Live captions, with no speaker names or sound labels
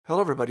Hello,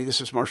 everybody. This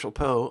is Marshall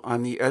Poe.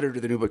 I'm the editor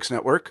of the New Books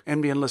Network.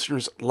 NBN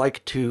listeners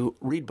like to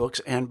read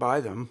books and buy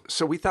them.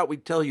 So we thought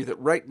we'd tell you that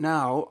right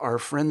now, our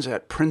friends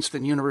at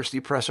Princeton University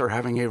Press are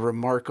having a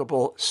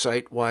remarkable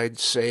site-wide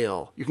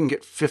sale. You can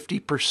get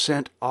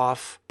 50%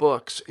 off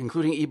books,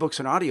 including ebooks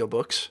and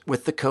audiobooks,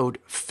 with the code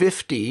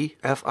 50,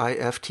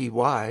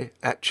 F-I-F-T-Y,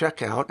 at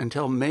checkout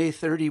until May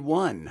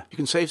 31. You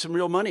can save some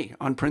real money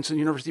on Princeton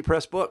University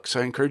Press books.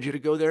 I encourage you to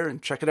go there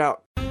and check it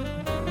out.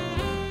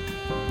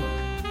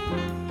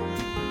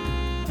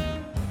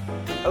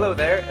 Hello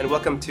there, and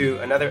welcome to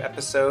another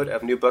episode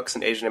of New Books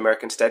in Asian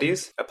American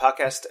Studies, a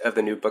podcast of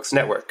the New Books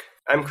Network.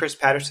 I'm Chris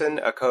Patterson,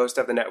 a co-host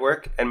of the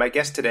network, and my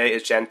guest today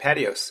is Jan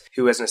Patios,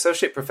 who is an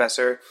associate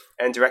professor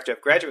and director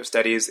of graduate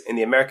studies in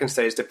the American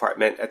Studies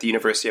Department at the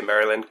University of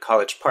Maryland,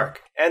 College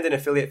Park, and an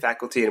affiliate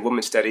faculty in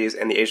Women's Studies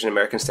and the Asian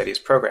American Studies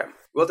program.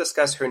 We'll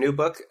discuss her new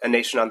book, A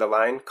Nation on the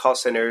Line, Call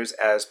Centers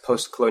as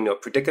Post-Colonial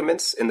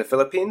Predicaments in the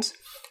Philippines,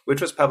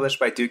 which was published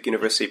by Duke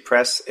University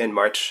Press in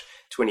March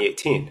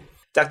 2018.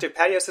 Dr.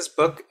 Patios'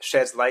 book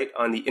sheds light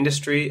on the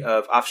industry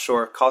of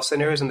offshore call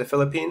centers in the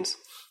Philippines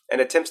and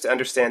attempts to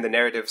understand the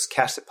narratives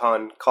cast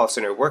upon call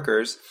center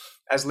workers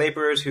as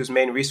laborers whose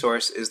main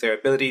resource is their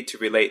ability to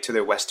relate to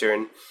their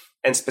Western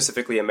and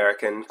specifically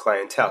American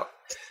clientele.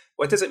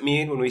 What does it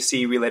mean when we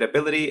see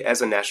relatability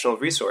as a national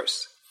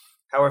resource?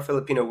 How are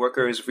Filipino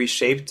workers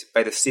reshaped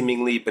by the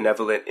seemingly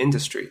benevolent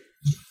industry?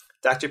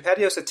 Dr.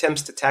 Patios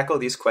attempts to tackle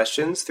these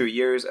questions through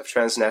years of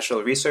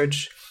transnational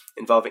research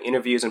involving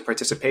interviews and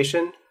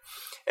participation,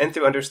 and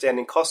through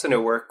understanding call center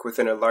work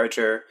within a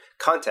larger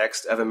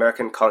context of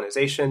American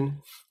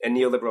colonization and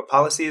neoliberal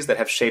policies that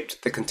have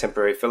shaped the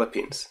contemporary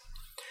Philippines.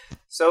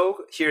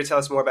 So, here to tell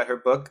us more about her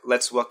book,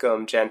 let's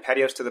welcome Jan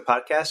Patios to the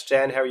podcast.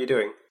 Jan, how are you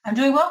doing? I'm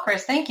doing well,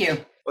 Chris. Thank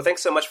you. Well,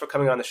 thanks so much for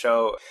coming on the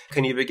show.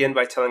 Can you begin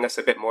by telling us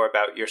a bit more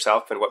about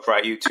yourself and what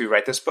brought you to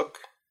write this book?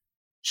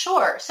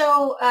 Sure.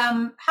 So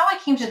how I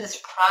came to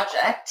this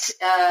project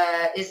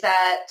is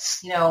that,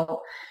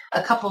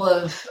 a couple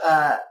of,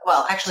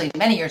 actually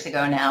many years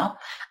ago now,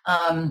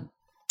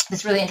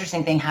 this really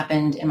interesting thing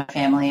happened in my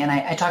family, and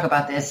I talk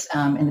about this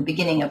in the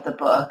beginning of the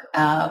book.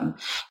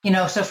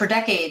 So for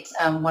decades,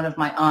 one of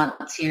my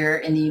aunts here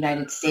in the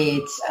United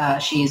States,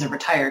 she's a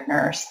retired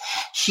nurse.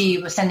 She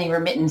was sending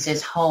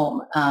remittances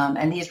home,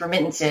 and these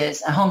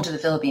remittances home to the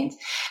Philippines,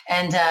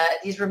 and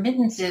these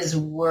remittances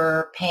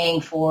were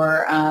paying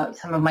for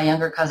some of my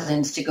younger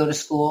cousins to go to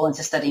school and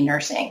to study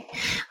nursing,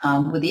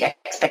 with the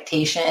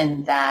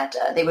expectation that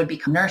they would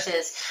become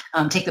nurses,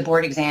 take the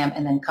board exam,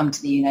 and then come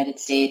to the United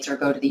States or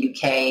go to the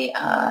UK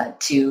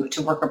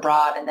to work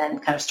abroad, and then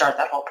kind of start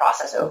that whole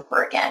process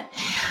over again.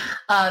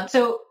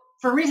 So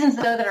for reasons,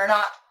 though, that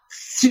are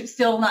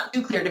still not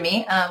too clear to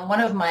me, one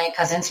of my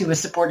cousins, who was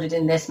supported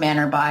in this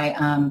manner by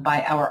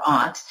our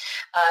aunt,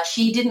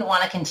 she didn't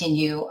want to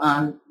continue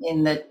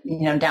in the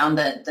down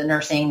the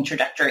nursing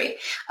trajectory.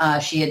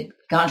 She had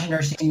gone to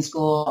nursing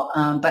school,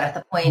 but at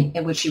the point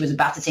at which she was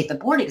about to take the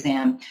board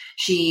exam,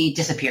 she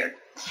disappeared.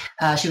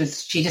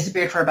 She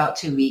disappeared for about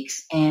 2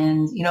 weeks,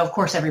 and of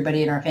course,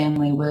 everybody in our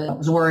family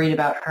was worried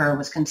about her,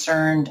 was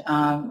concerned.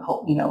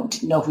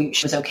 Didn't know if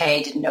she was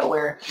okay, didn't know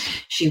where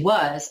she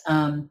was.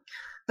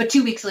 But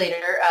 2 weeks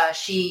later,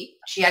 she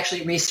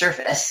actually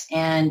resurfaced,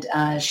 and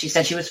she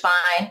said she was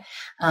fine,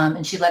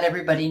 and she let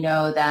everybody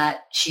know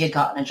that she had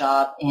gotten a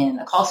job in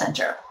a call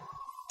center.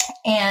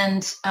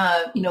 And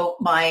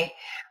my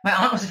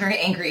aunt was very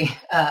angry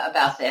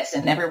about this,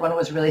 and everyone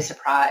was really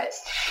surprised.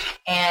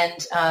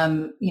 And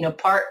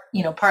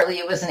partly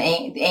it was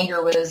the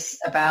anger was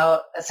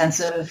about a sense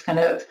of kind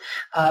of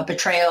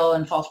betrayal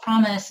and false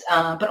promise,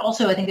 but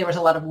also I think there was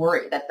a lot of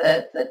worry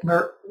that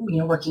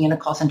working in a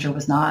call center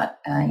was not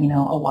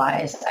a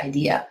wise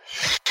idea.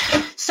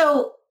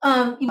 So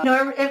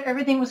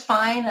everything was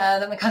fine.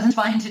 My cousin's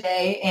fine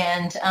today,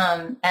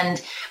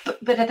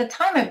 but at the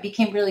time I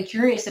became really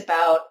curious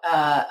about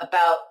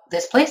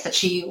this place that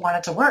she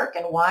wanted to work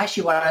and why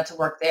she wanted to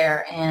work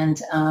there.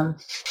 And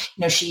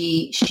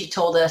she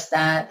told us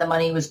that the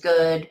money was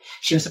good.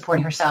 She was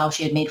supporting herself.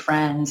 She had made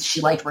friends.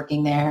 She liked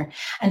working there,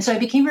 and so I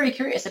became very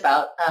curious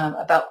about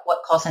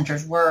what call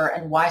centers were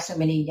and why so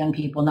many young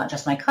people, not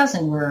just my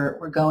cousin,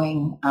 were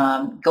going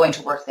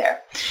to work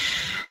there.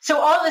 So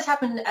all of this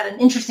happened at an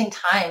interesting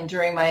time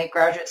during my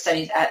graduate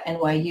studies at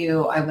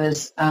NYU. I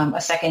was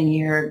a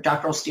second-year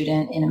doctoral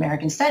student in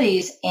American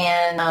Studies,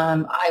 and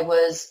I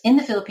was in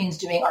the Philippines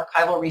doing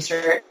archival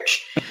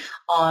research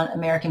on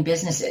American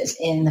businesses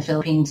in the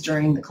Philippines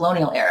during the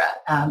colonial era.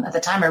 At the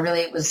time, I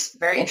really was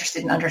very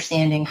interested in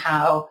understanding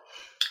how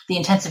the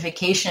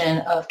intensification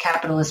of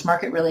capitalist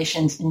market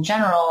relations in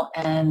general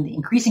and the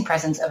increasing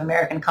presence of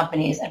American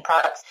companies and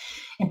products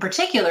in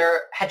particular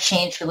had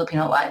changed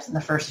Filipino lives in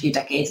the first few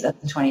decades of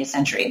the 20th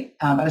century.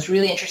 I was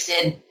really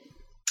interested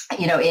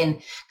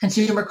in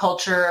consumer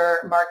culture,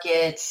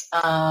 markets,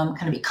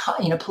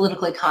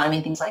 political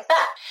economy, things like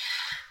that.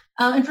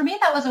 And for me,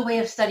 that was a way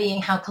of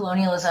studying how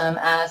colonialism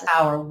as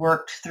power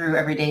worked through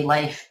everyday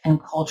life and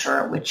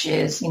culture, which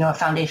is, a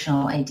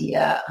foundational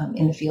idea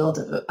in the field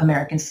of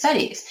American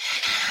studies.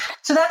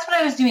 So that's what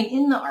I was doing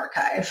in the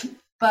archive.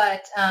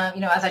 But,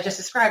 as I just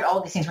described, all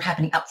of these things were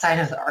happening outside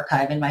of the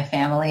archive in my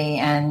family.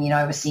 And,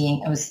 I was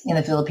in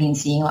the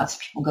Philippines seeing lots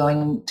of people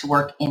going to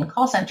work in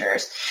call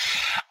centers.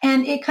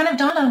 And it kind of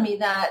dawned on me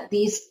that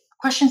these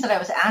questions that I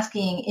was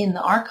asking in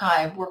the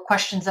archive were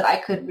questions that I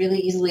could really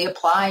easily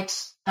apply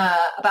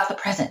about the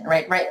present,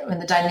 right, when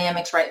the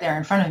dynamics right there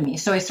in front of me.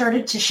 So I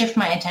started to shift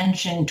my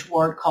attention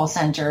toward call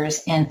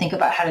centers and think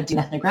about how to do an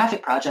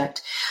ethnographic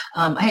project.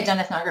 I had done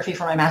ethnography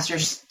for my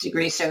master's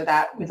degree, so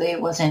that really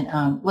wasn't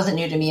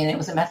new to me, and it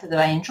was a method that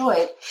I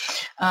enjoyed.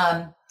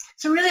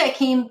 So really, I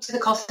came to the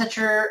call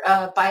center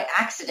by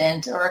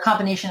accident, or a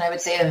combination, I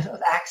would say, of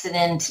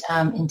accident,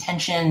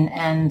 intention,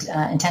 and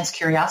intense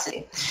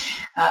curiosity.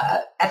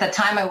 At the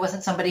time, I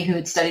wasn't somebody who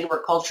had studied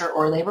work culture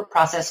or labor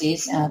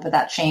processes, but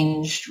that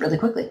changed really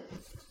quickly.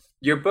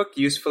 Your book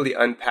usefully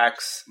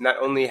unpacks not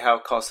only how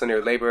call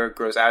center labor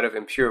grows out of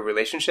imperial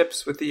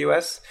relationships with the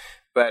U.S.,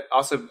 but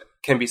also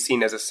can be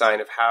seen as a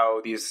sign of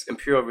how these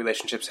imperial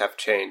relationships have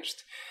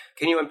changed.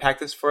 Can you unpack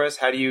this for us?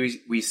 How do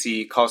we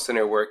see call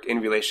center work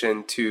in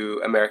relation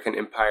to American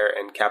empire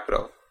and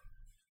capital?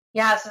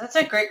 Yeah, so that's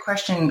a great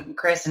question,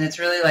 Chris, and it's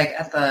really like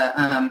at the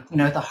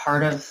at the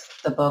heart of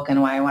the book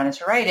and why I wanted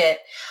to write it.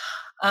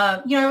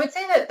 I would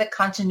say that the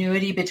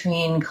continuity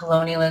between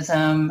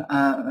colonialism,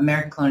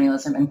 American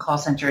colonialism, and call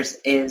centers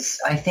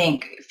is, I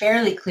think,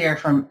 fairly clear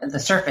from the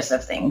surface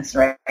of things,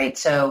 right?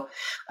 So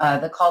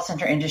the call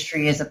center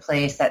industry is a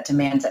place that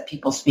demands that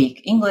people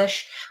speak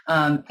English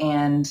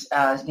and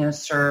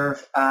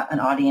serve an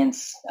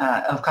audience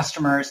of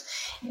customers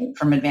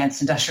from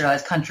advanced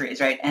industrialized countries,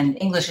 right? And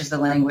English is the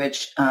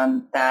language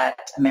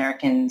that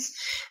Americans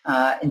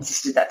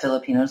insisted that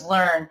Filipinos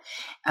learn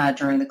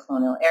during the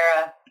colonial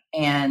era.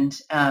 And,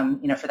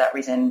 for that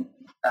reason,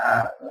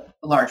 a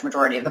large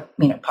majority of the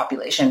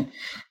population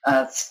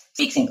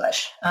speaks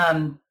English.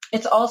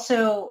 It's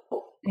also,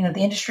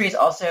 the industry is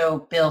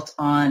also built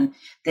on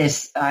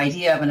this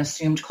idea of an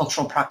assumed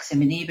cultural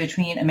proximity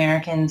between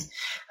Americans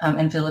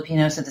and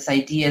Filipinos. So this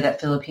idea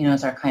that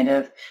Filipinos are kind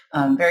of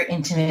very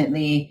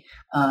intimately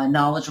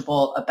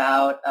knowledgeable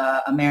about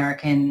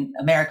American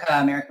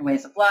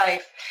ways of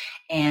life,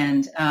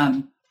 and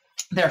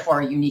therefore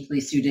are uniquely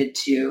suited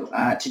to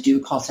do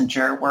call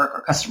center work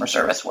or customer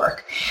service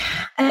work.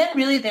 And then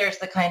really there's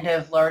the kind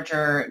of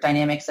larger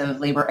dynamics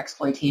of labor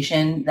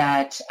exploitation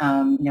that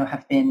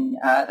have been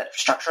that have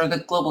structured the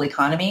global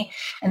economy.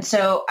 And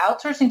so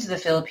outsourcing to the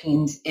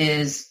Philippines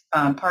is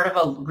part of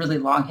a really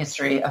long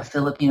history of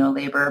Filipino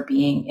labor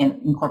being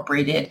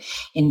incorporated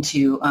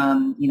into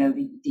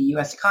the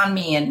U.S.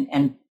 economy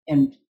and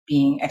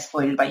being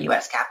exploited by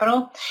U.S.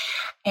 capital.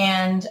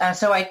 And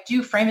so I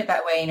do frame it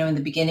that way, in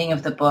the beginning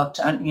of the book.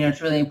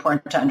 It's really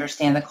important to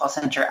understand the call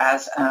center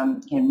as,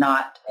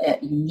 not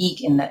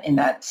unique in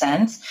that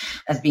sense,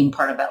 as being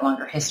part of that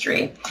longer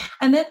history.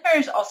 And then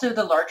there's also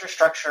the larger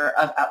structure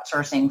of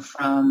outsourcing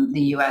from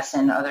the U.S.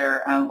 and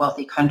other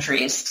wealthy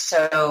countries.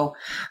 So,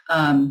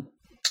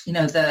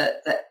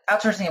 the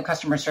outsourcing of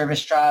customer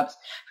service jobs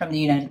from the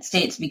United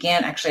States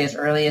began actually as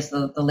early as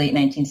the late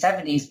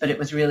 1970s, but it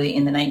was really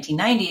in the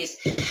 1990s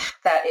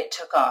that it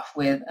took off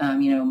with,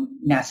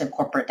 massive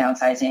corporate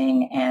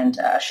downsizing and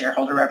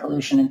shareholder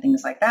revolution and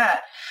things like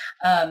that.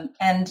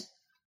 And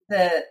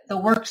the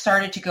work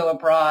started to go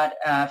abroad,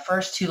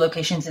 first to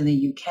locations in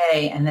the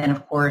UK, and then,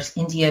 of course,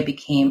 India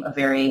became a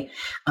very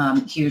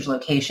huge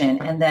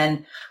location. And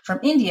then from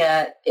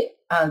India,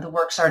 the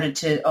work started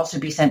to also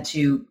be sent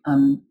to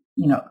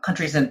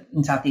countries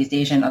in Southeast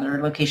Asia and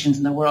other locations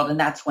in the world. And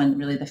that's when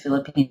really the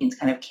Philippines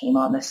kind of came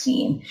on the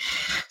scene.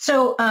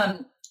 So,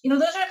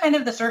 those are kind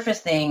of the surface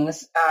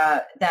things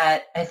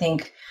that I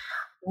think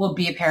will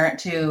be apparent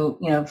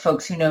to,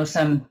 folks who know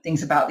some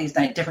things about these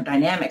different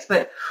dynamics.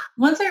 But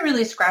once I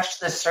really scratched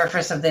the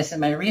surface of this in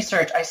my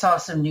research, I saw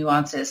some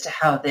nuances to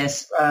how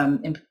this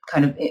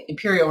kind of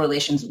imperial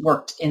relations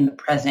worked in the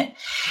present.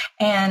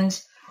 And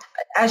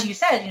as you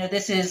said,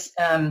 this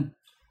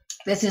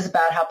is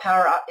about how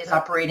power is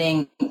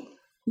operating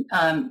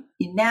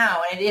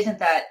now, and it isn't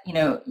that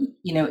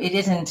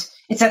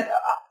it's that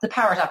the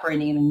power is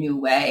operating in a new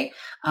way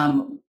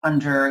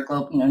under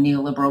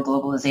neoliberal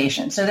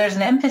globalization. So there's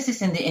an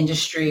emphasis in the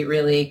industry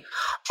really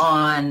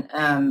on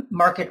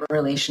market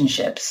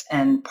relationships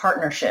and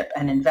partnership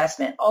and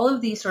investment, all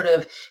of these sort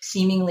of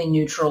seemingly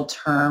neutral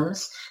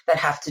terms that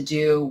have to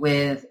do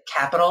with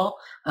capital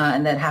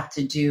and that have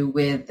to do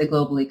with the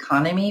global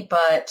economy.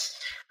 But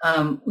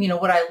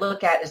what I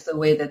look at is the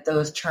way that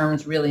those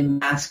terms really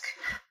mask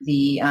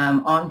the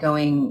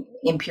ongoing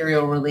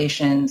imperial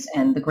relations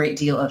and the great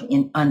deal of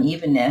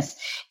unevenness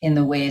in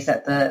the ways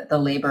that the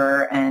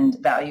labor and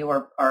value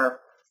are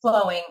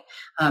flowing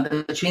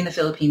between the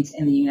Philippines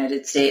and the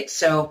United States.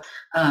 So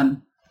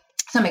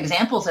some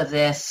examples of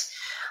this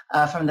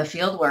from the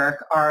field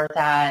work are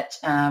that,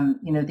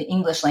 the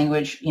English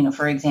language,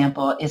 for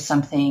example, is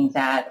something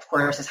that, of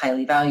course, is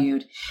highly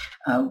valued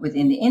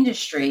within the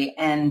industry.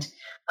 And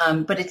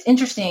But it's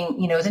interesting,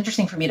 it's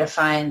interesting for me to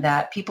find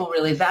that people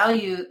really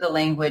value the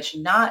language,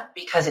 not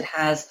because it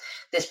has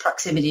this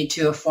proximity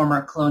to a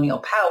former colonial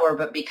power,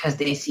 but because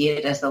they see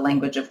it as the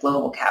language of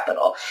global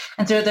capital.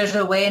 And so there's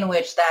a way in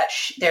which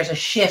there's a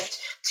shift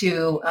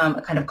to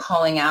a kind of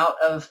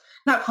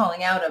not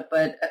calling out of,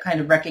 but a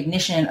kind of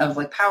recognition of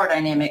like power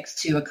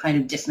dynamics to a kind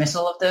of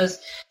dismissal of those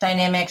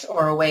dynamics,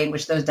 or a way in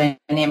which those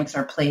dynamics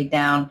are played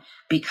down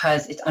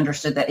because it's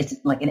understood that it's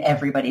like in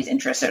everybody's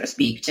interest, so to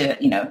speak, to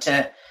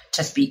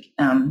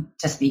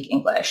speak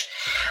English.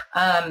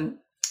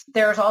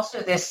 There's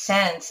also this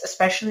sense,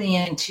 especially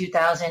in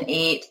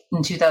 2008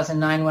 and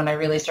 2009, when I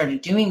really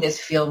started doing this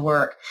field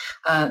work,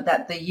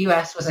 that the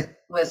U.S.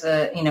 was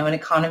an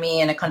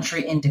economy and a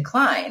country in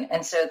decline,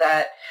 and so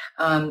that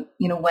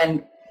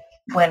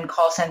when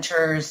call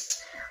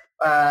centers,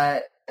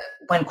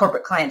 when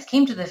corporate clients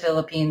came to the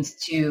Philippines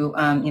to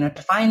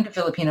find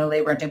Filipino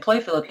labor and to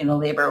employ Filipino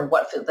labor,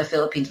 what the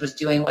Philippines was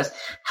doing was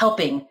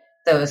helping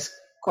those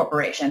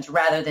corporations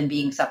rather than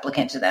being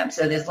supplicant to them.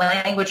 So this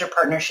language of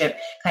partnership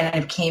kind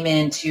of came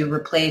in to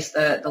replace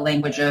the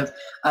language of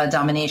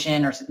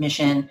domination or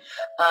submission.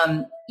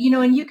 And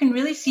you can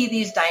really see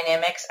these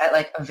dynamics at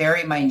like a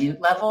very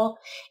minute level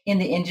in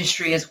the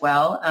industry as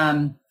well.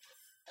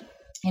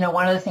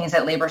 One of the things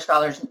that labor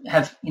scholars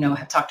have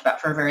talked about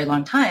for a very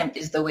long time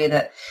is the way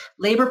that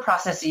labor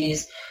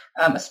processes,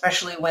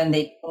 especially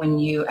when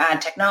you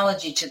add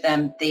technology to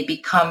them, they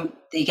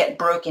get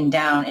broken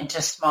down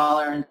into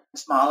smaller and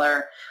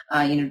smaller,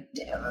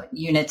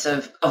 units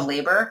of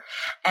labor.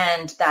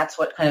 And that's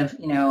what kind of,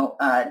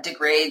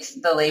 degrades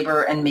the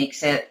labor and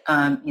makes it,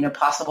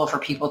 possible for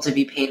people to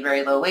be paid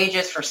very low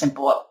wages for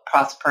simple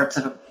parts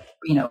of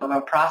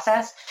a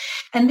process.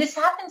 And this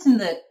happens in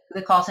the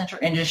call center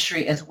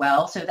industry as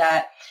well, so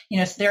that,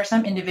 there are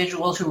some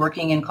individuals who are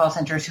working in call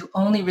centers who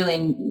only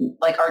really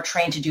are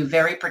trained to do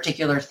very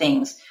particular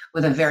things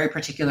with a very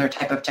particular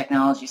type of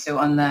technology. So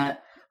on the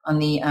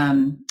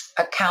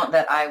account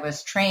that I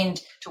was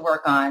trained to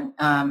work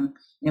on,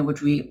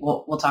 which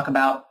we'll talk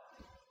about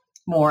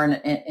more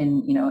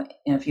in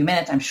a few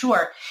minutes, I'm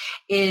sure,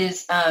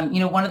 is,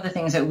 one of the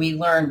things that we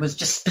learned was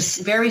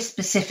just very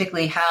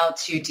specifically how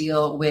to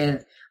deal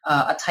with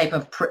a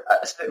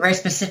very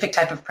specific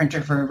type of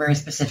printer for a very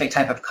specific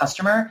type of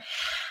customer.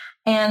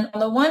 And on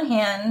the one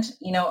hand,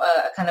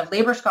 a kind of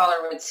labor scholar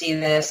would see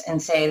this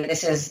and say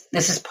this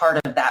is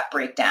part of that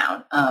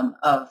breakdown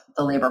of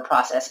the labor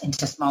process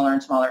into smaller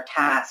and smaller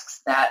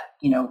tasks that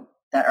don't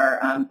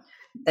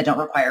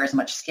require as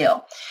much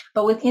skill.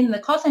 But within the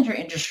call center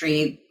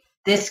industry,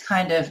 this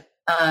kind of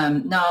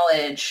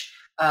knowledge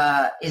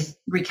is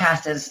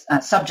recast as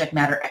subject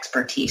matter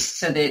expertise,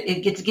 so that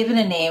it gets given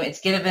a name,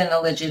 it's given a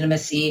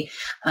legitimacy,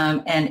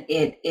 and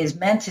it is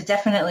meant to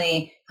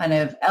definitely kind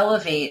of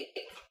elevate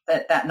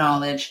that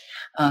knowledge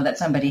that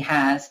somebody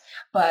has.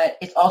 But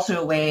it's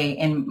also a way,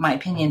 in my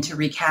opinion, to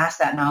recast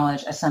that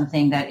knowledge as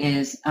something that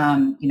is,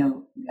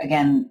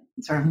 again,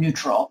 sort of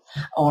neutral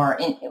or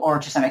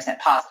to some extent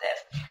positive.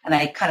 And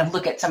I kind of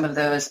look at some of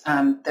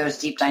those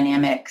deep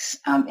dynamics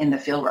in the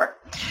fieldwork.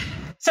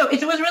 So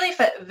it was really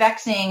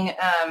fascinating,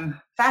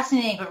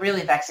 but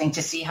really vexing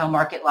to see how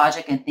market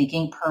logic and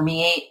thinking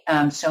permeate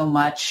so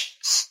much,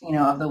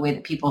 of the way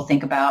that people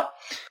think about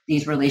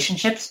these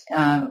relationships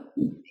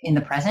in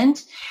the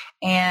present.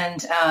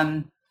 And,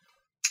 and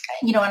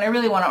I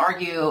really want to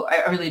argue,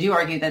 I really do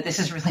argue that this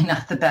is really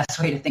not the best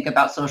way to think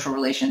about social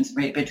relations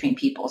between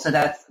people. So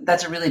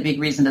that's a really big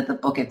reason that the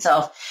book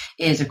itself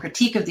is a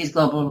critique of these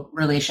global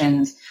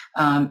relations,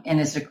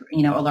 and is a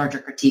larger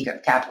critique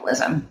of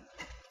capitalism.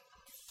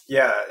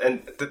 Yeah,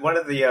 and one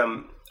of the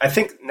I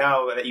think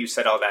now that you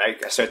said all that,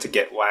 I start to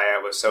get why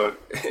I was so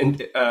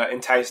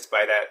enticed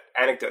by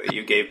that anecdote that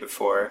you gave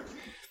before.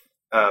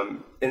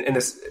 In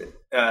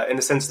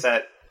the sense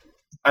that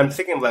I'm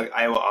thinking of like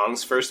Iowa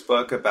Ong's first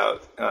book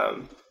about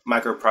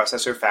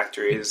microprocessor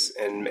factories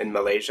in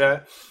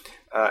Malaysia,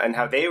 and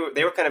how they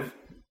were kind of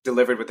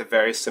delivered with a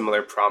very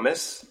similar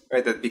promise,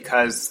 right? That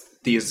because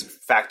these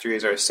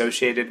factories are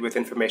associated with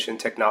information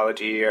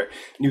technology or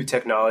new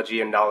technology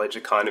and knowledge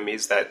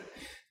economies, that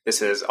this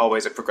is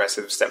always a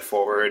progressive step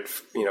forward,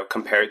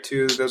 compared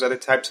to those other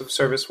types of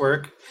service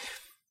work.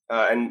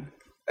 And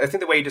I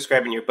think the way you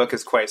describe it in your book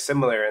is quite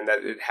similar in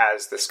that it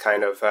has this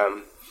kind of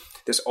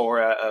this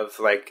aura of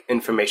like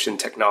information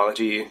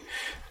technology,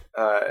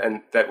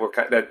 and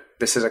that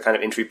this is a kind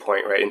of entry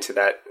point right into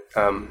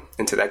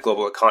that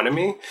global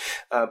economy.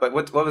 But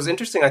what was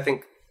interesting, I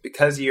think,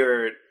 because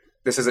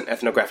this is an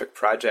ethnographic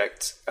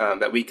project,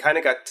 that we kind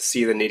of got to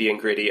see the nitty and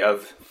gritty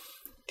of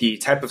the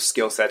type of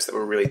skill sets that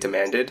were really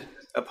demanded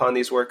upon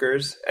these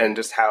workers, and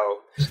just how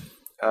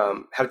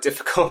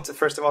difficult,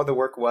 first of all, the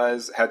work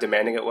was, how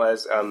demanding it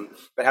was,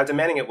 but how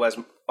demanding it was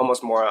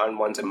almost more on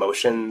one's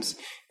emotions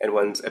and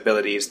one's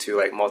abilities to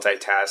like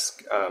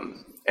multitask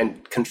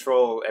and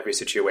control every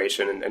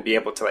situation and be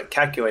able to like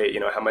calculate,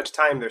 how much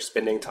time they're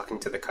spending talking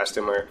to the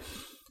customer,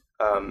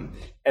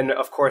 and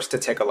of course to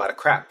take a lot of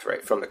crap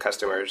right from the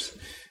customers,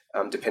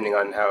 depending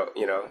on how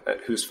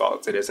whose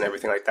fault it is and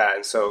everything like that.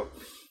 And so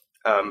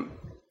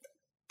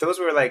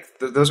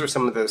those were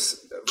some of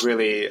those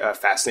really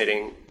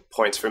fascinating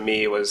points for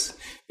me, was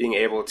being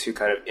able to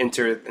kind of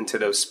enter into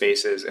those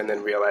spaces and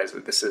then realize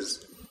that this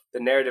is the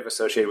narrative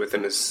associated with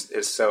them is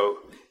so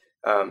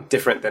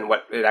different than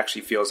what it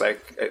actually feels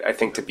like, I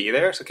think, to be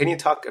there. So can you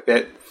talk a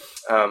bit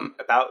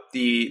about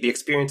the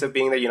experience of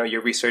being there,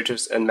 your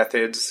researches and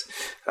methods,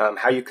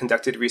 how you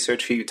conducted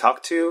research, who you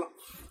talked to,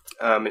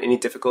 and any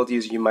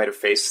difficulties you might have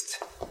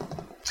faced?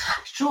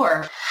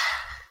 Sure.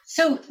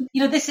 So,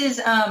 this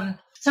is,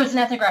 so it's an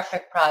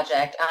ethnographic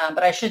project,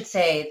 but I should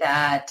say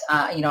that,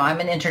 I'm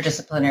an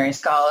interdisciplinary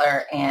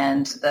scholar,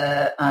 and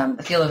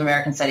the field of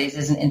American Studies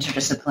is an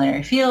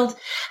interdisciplinary field.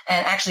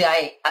 And actually,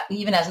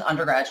 even as an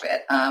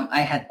undergraduate,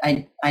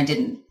 I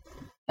didn't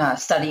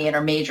study in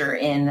or major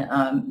in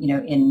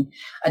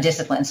a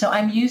discipline. So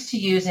I'm used to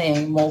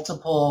using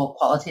multiple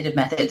qualitative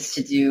methods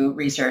to do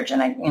research,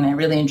 and I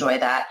really enjoy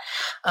that.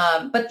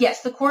 But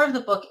yes, the core of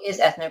the book is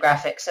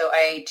ethnographic. So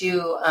I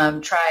do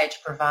try to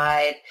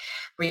provide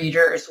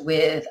readers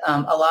with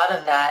a lot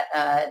of that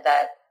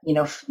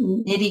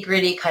nitty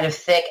gritty, kind of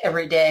thick,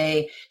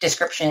 everyday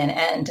description.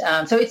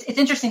 And so it's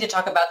interesting to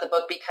talk about the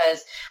book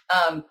because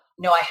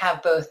I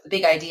have both the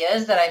big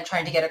ideas that I'm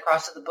trying to get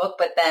across to the book,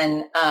 but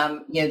then,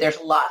 there's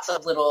lots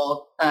of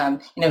little,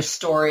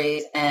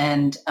 stories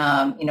and,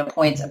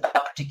 points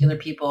about particular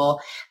people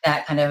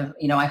that kind of,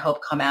 I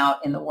hope come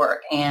out in the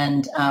work.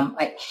 And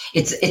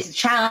it's a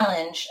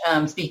challenge,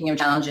 speaking of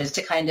challenges,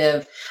 to kind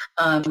of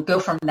go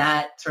from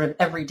that sort of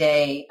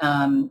everyday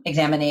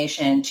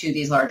examination to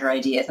these larger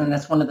ideas. And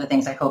that's one of the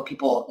things I hope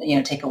people,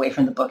 take away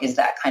from the book, is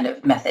that kind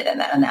of method and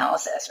that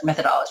analysis, or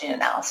methodology and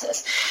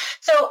analysis.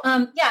 So,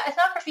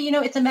 ethnography,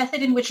 it's a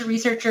method in which a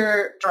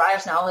researcher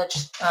derives knowledge,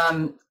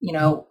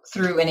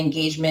 through an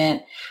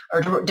engagement,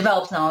 or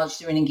develops knowledge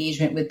through an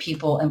engagement with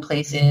people and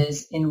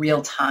places in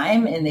real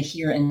time, in the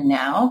here and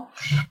now.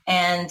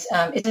 And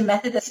it's a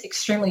method that's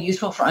extremely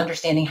useful for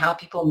understanding how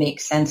people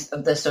make sense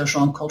of the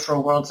social and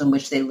cultural worlds in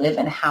which they live,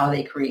 and how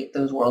they create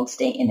those worlds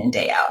day in and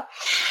day out.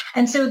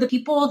 And so the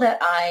people that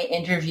I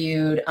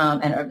interviewed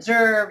and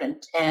observed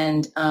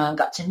and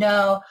got to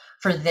know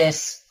for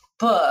this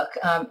book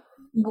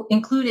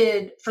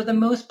included, for the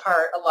most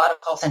part, a lot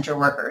of call center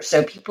workers.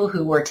 So people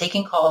who were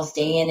taking calls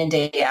day in and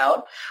day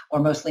out, or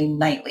mostly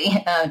nightly,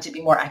 to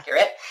be more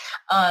accurate.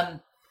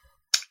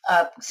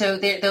 So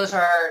those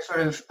are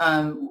sort of,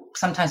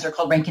 sometimes they're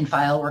called rank and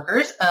file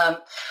workers.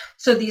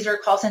 So these are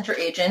call center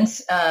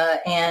agents,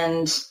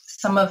 and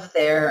some of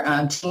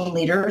their team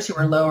leaders who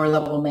are lower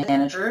level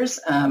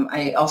managers.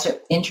 I also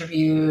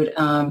interviewed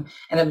and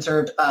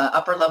observed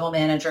upper level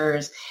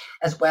managers,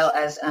 as well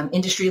as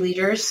industry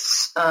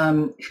leaders.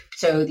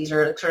 So these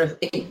are sort of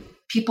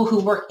people who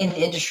work in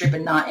the industry,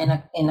 but not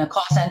in a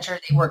call center.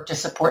 They work to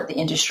support the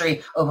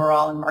industry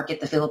overall and market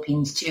the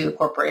Philippines to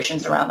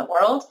corporations around the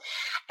world.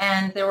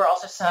 And there were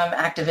also some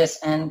activists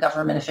and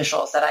government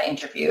officials that I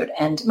interviewed.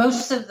 And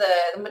most of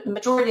the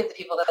majority of the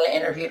people that I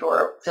interviewed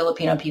were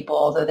Filipino people,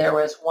 although there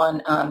was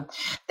one,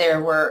 there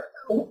were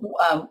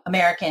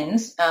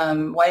Americans,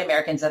 white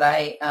Americans, that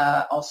I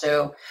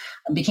also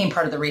became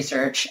part of the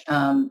research,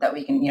 that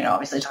we can,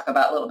 obviously talk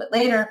about a little bit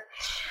later.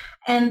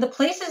 And the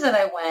places that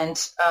I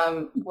went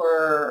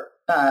were,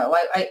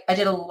 I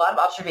did a lot of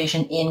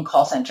observation in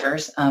call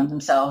centers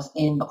themselves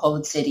in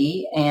Bacolod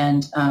City,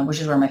 and which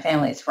is where my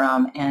family is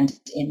from, and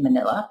in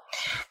Manila.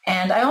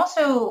 And I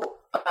also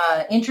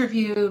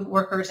interviewed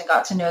workers and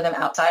got to know them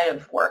outside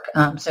of work.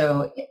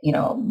 So,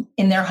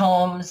 in their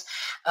homes,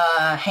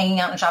 hanging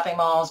out in shopping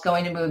malls,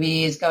 going to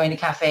movies, going to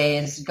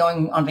cafes,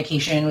 going on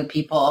vacation with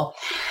people.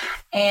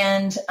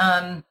 And,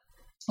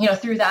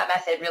 through that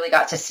method, really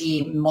got to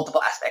see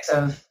multiple aspects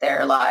of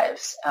their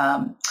lives.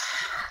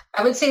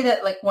 I would say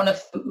that one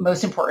of the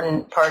most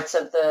important parts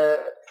of the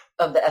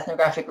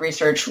ethnographic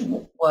research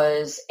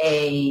was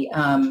a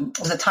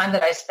time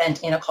that I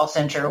spent in a call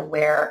center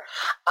where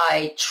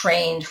I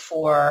trained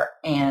for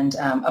and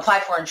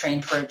applied for and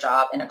trained for a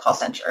job in a call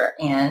center.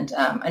 And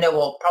I know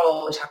we'll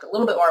probably talk a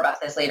little bit more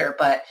about this later,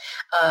 but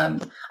I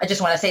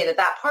just want to say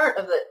that part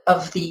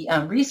of the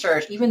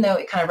research, even though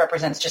it kind of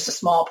represents just a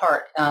small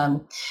part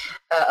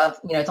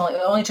it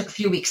only took a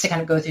few weeks to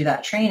kind of go through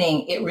that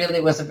training, it really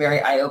was a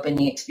very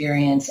eye-opening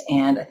experience,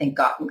 and I think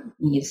got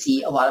me to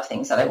see a lot of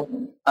things that I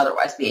wouldn't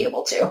otherwise be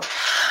able to.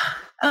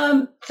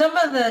 Some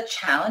of the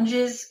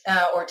challenges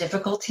or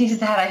difficulties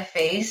that I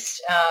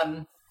faced,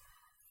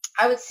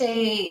 I would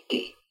say,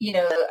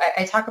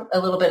 I talk a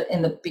little bit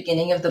in the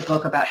beginning of the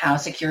book about how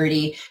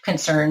security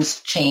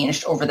concerns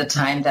changed over the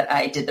time that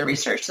I did the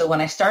research. So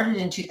when I started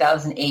in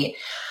 2008,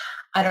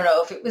 I don't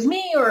know if it was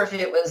me or if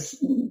it was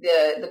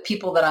the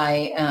people that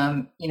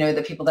I,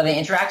 the people that I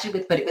interacted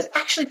with, but it was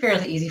actually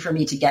fairly easy for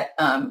me to get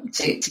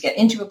to get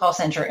into a call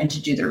center and to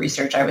do the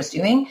research I was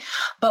doing.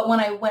 But when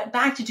I went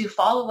back to do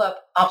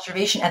follow-up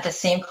observation at the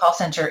same call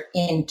center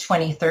in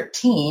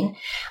 2013,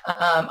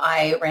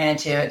 I ran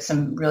into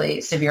some really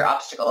severe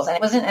obstacles, and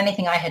it wasn't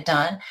anything I had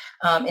done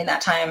in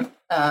that time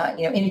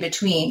in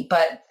between.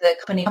 But the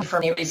company, for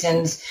many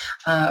reasons,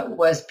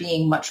 was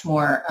being much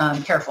more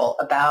careful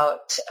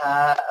about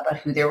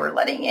who they were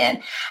letting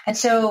in. And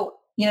so,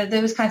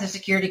 those kinds of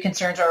security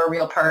concerns are a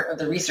real part of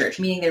the research,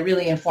 meaning they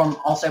really inform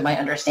also my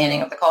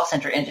understanding of the call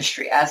center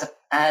industry as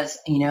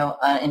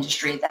an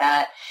industry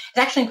that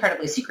is actually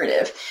incredibly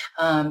secretive.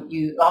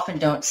 You often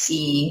don't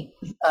see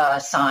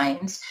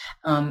signs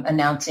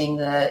announcing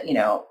the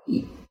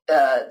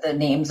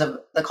names of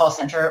the call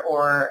center,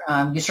 or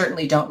you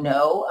certainly don't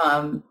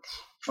know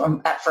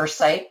from at first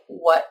sight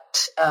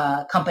what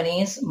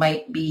companies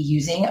might be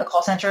using a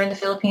call center in the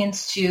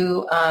Philippines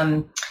to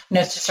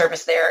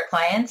service their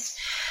clients.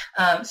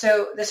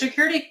 So the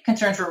security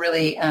concerns were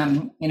really,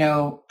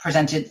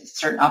 presented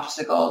certain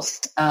obstacles.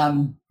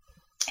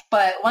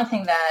 But one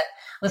thing that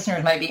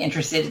listeners might be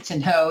interested to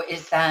know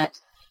is that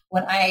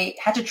when I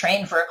had to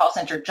train for a call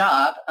center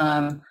job,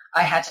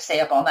 I had to stay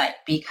up all night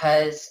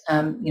because,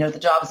 the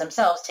jobs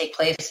themselves take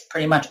place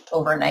pretty much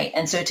overnight.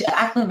 And so to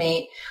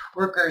acclimate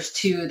workers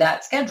to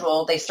that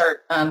schedule, they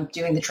start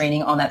doing the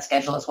training on that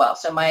schedule as well.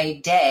 So my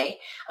day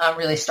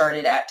really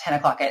started at 10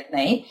 o'clock at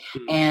night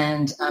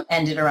and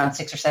ended around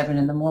 6 or 7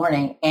 in the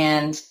morning.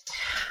 And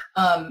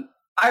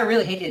I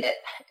really hated it.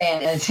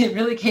 And it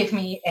really gave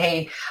me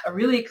a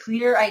really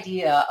clear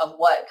idea of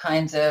what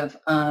kinds of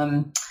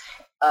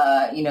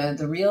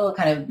the real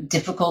kind of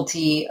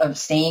difficulty of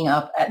staying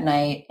up at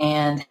night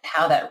and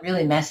how that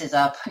really messes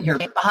up your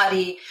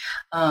body.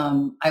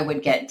 I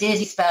would get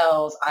dizzy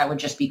spells. I would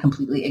just be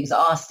completely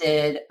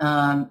exhausted.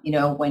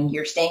 When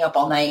you're staying up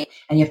all night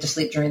and you have to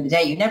sleep during the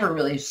day, you never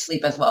really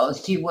sleep as well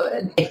as you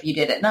would if you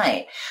did at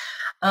night.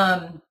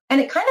 And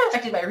it kind of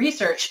affected my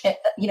research,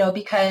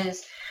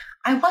 because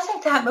I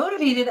wasn't that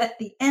motivated at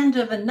the end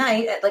of a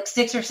night at like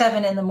 6 or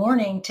 7 in the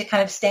morning to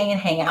kind of stay and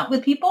hang out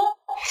with people,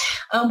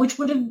 which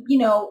would have,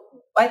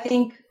 I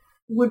think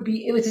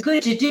it was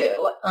good to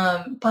do.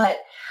 But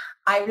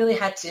I really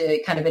had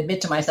to kind of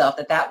admit to myself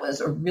that was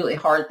a really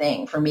hard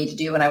thing for me to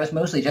do. And I was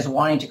mostly just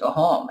wanting to go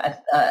home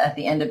at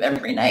the end of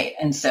every night.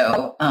 And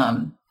so,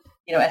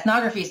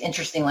 ethnography is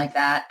interesting like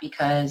that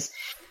because,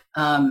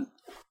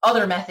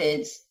 other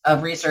methods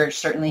of research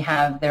certainly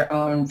have their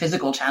own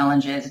physical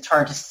challenges. It's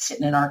hard to sit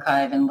in an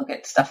archive and look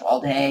at stuff all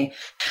day.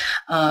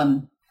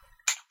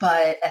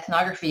 But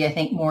ethnography, I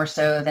think more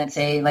so than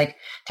say like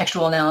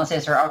textual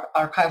analysis or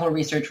archival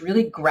research,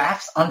 really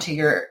grafts onto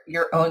your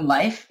own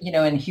life,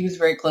 and hews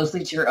very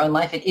closely to your own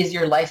life. It is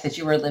your life that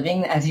you were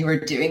living as you were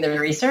doing the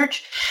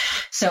research.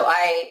 So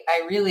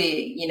I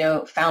really,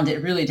 found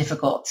it really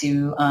difficult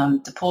to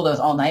pull those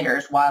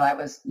all-nighters while I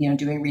was,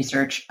 doing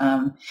research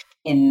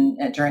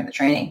during the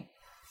training.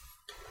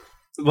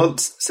 Well,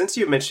 since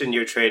you mentioned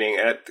your training,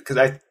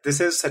 because this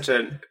is such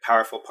a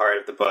powerful part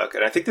of the book,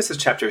 and I think this is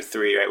chapter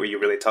 3, right, where you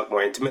really talk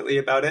more intimately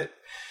about it.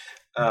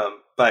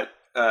 But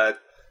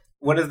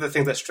one of the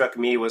things that struck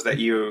me was that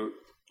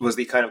was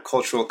the kind of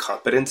cultural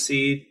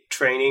competency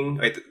training,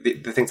 right?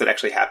 The things that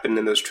actually happened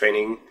in those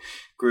training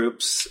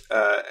groups.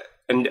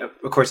 And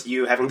of course,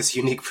 you having this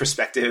unique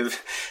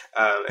perspective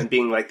and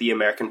being like the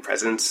American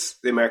presence,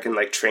 the American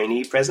like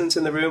trainee presence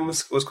in the room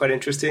was quite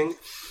interesting.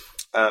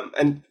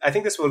 And I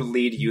think this will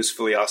lead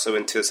usefully also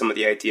into some of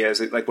the ideas,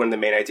 like one of the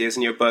main ideas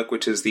in your book,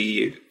 which is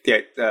the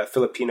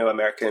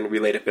Filipino-American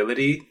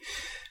relatability,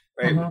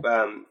 right?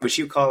 Mm-hmm. Which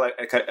you call a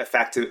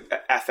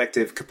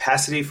affective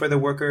capacity for the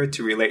worker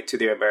to relate to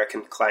their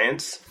American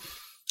clients.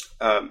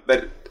 And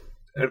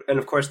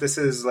of course, this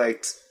is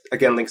like,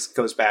 again,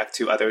 goes back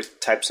to other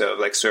types of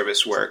like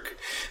service work.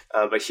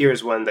 But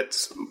here's one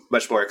that's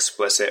much more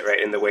explicit, right?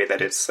 In the way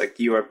that it's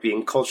like you are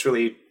being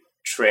culturally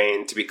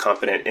trained to be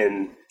competent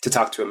to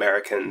talk to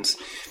Americans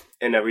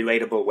in a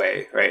relatable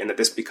way, right? And that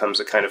this becomes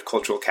a kind of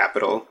cultural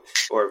capital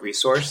or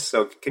resource.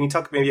 So can you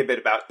talk maybe a bit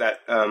about that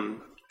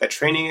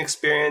training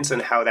experience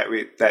and how that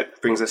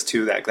brings us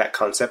to that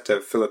concept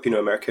of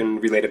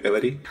Filipino-American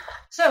relatability?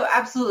 So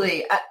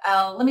absolutely.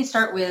 Let me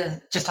start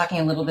with just talking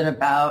a little bit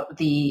about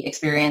the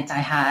experience I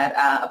had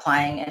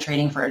applying and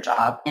training for a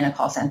job in a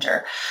call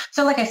center.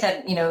 So like I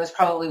said, it was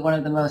probably one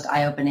of the most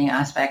eye-opening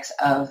aspects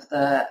of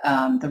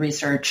the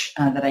research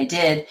that I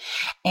did.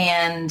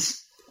 And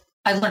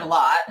I learned a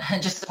lot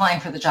just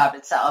applying for the job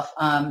itself.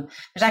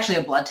 There's actually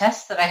a blood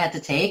test that I had to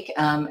take.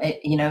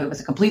 It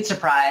was a complete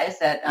surprise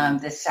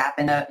that this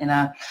happened in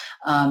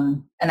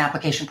an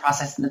application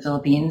process in the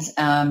Philippines.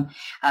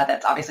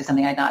 That's obviously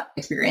something I'd not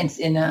experienced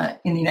in the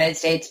United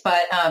States.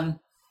 But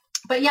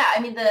yeah, I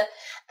mean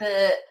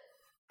the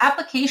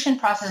application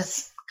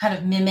process kind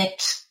of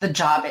mimicked the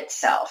job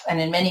itself, and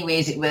in many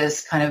ways, it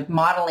was kind of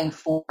modeling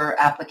for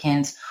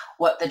applicants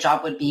what the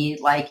job would be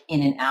like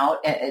in and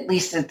out. At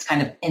least it's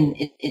kind of in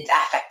its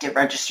affective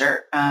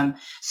register.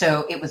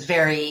 So it was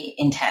very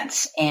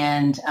intense,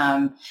 and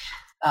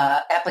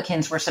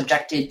applicants were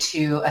subjected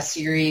to a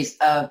series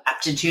of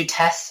aptitude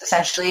tests,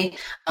 essentially,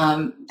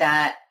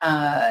 that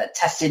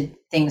tested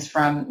things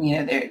from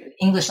their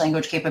English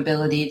language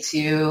capability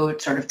to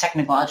sort of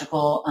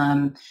technological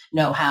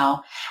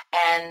know-how.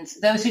 And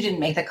those who didn't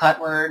make the cut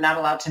were not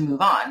allowed to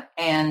move on.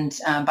 And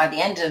by the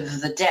end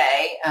of the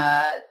day,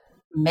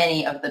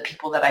 many of the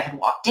people that I had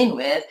walked in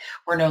with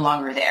were no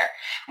longer there.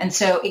 And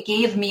so it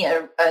gave me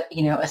a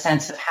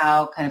sense of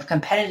how kind of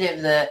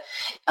competitive the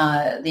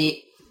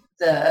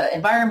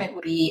environment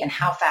would be and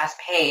how fast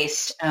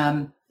paced.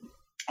 And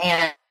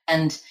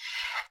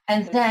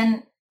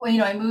then,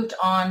 I moved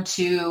on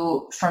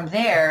to, from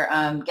there,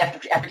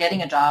 after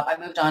getting a job, I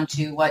moved on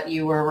to what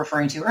you were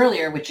referring to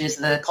earlier, which is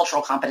the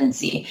cultural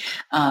competency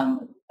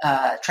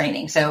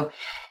training. So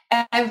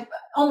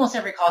almost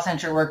every call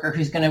center worker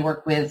who's going to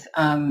work with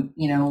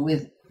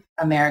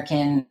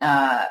Americans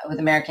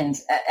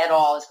at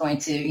all is going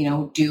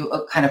to, do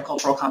a kind of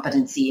cultural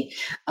competency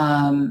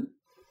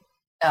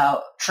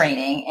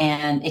training.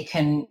 And it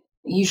can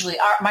usually,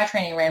 my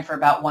training ran for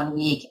about 1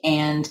 week,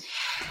 and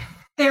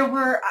there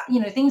were,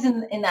 things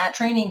in that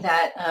training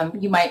that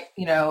you might,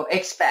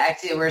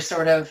 expect. It was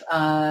sort of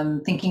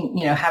thinking,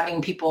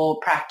 having people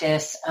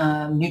practice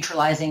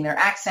neutralizing their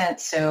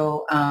accents.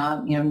 So,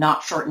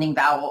 not shortening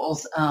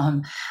vowels,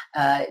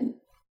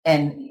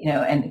 and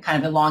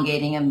kind of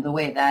elongating them the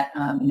way that,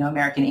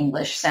 American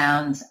English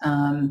sounds,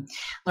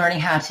 learning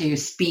how to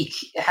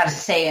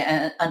say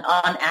an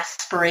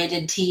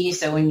unaspirated T.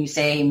 So when you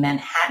say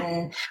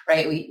Manhattan,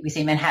 right, we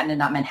say Manhattan and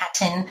not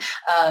Manhattan.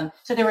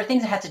 So there were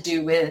things that had to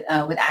do with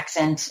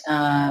accent,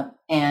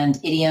 and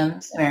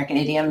idioms, American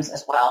idioms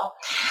as well.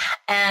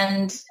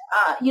 And,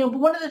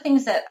 one of the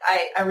things that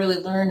I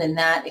really learned in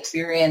that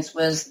experience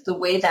was the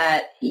way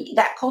that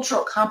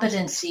cultural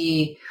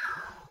competency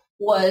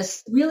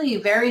was really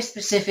very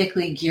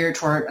specifically geared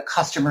toward a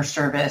customer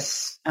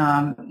service,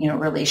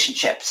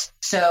 relationships.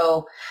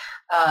 So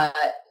a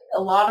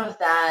lot of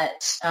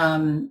that,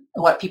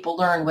 what people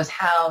learned was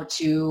how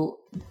to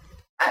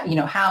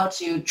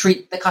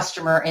treat the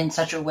customer in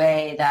such a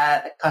way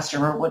that the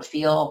customer would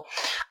feel,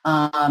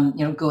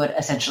 good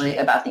essentially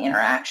about the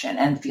interaction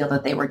and feel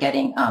that they were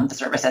getting the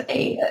service that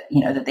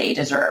they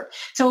deserve.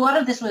 So a lot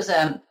of this was,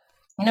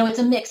 it's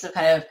a mix of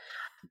kind of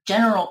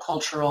general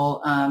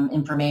cultural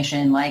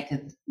information, like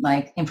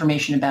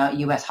information about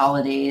U.S.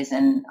 holidays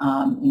and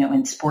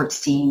and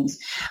sports teams,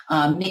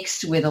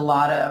 mixed with a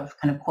lot of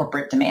kind of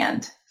corporate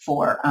demand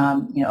for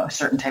a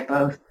certain type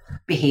of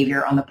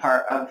behavior on the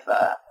part of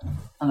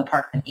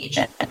an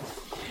agent.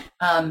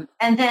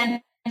 And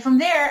then from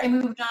there, I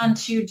moved on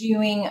to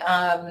doing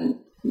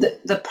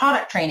the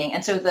product training.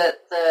 And so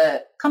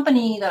the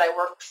company that I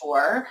worked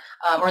for,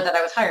 or that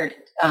I was hired,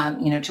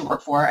 to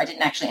work for, I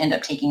didn't actually end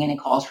up taking any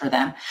calls for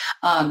them.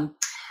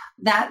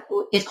 That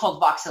is called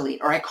Vox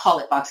Elite, or I call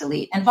it Vox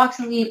Elite. And Vox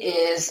Elite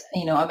is,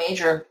 a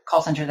major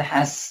call center that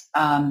has,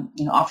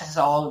 offices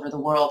all over the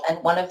world.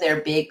 And one of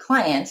their big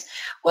clients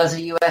was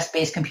a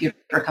US-based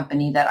computer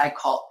company that I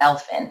call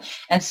Elfin.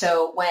 And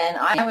so when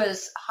I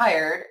was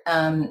hired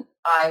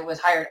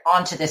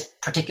onto this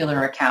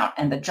particular account,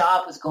 and the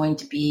job was going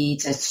to be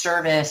to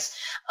service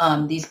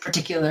these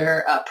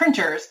particular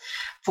printers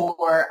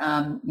for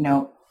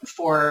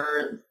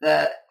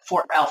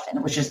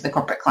Elfin, which is the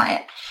corporate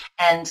client.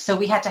 And so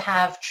we had to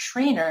have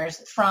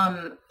trainers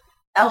from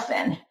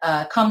Elfin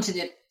come to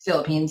the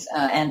Philippines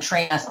and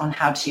train us on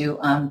how to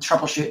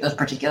troubleshoot those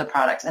particular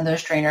products. And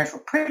those trainers were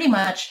pretty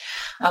much,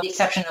 the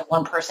exception of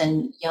one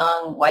person,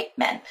 young white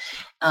men.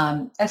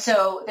 And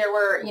so there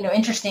were,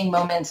 interesting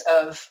moments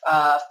of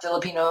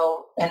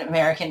Filipino and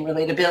American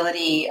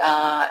relatability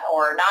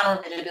or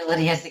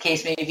non-relatability, as the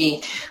case may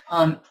be,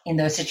 in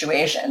those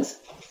situations.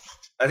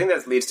 I think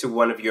that leads to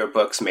one of your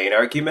book's main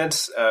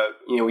arguments.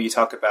 When you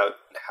talk about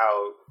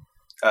how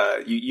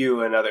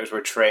you and others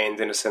were trained,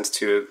 in a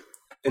sense,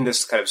 in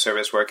this kind of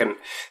service work, and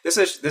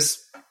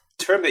this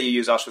term that you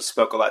use also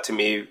spoke a lot to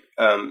me,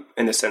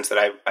 in the sense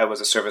that I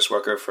was a service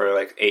worker for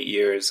like 8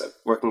 years,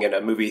 working in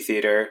a movie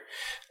theater,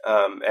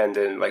 and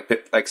in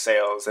like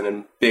sales and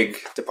in big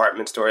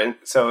department store, and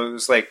so it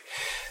was like,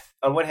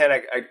 on one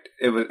hand,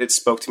 it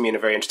spoke to me in a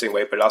very interesting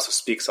way, but it also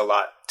speaks a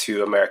lot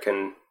to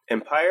American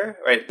empire,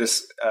 right?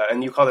 This,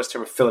 and you call this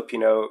term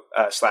Filipino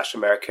 /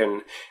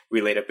 American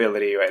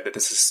relatability, right? That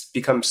this has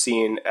become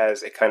seen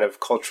as a kind of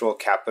cultural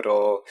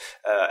capital,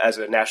 as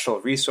a national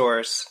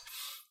resource,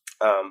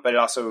 but it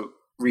also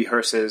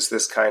rehearses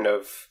this kind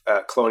of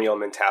colonial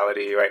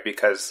mentality, right?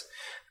 Because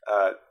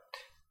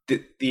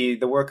the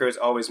worker is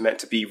always meant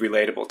to be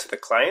relatable to the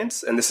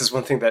clients, and this is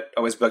one thing that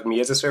always bugged me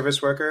as a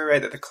service worker,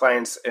 right? That the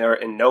clients are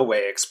in no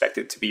way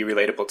expected to be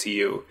relatable to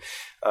you.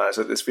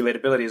 So this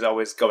relatability is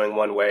always going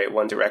one way,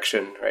 one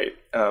direction, right?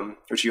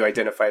 Which you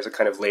identify as a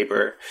kind of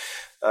labor.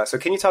 So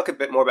can you talk a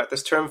bit more about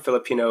this term,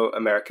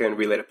 Filipino-American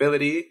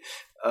relatability,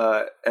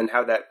 and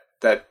how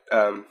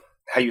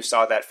how you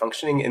saw that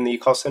functioning in the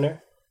call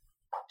center?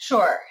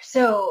 Sure.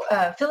 So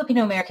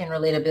Filipino-American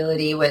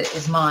relatability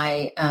is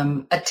my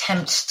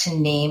attempt to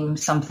name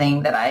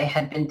something that I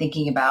had been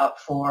thinking about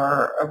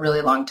for a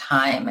really long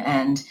time.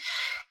 And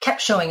kept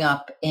showing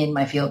up in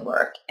my field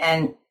work.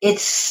 And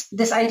it's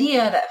this idea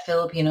that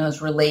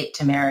Filipinos relate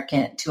to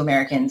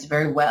Americans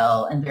very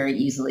well and very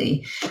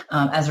easily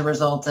as a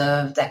result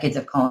of decades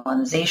of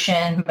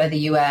colonization by the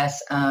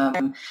U.S.,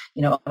 a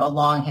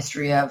long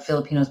history of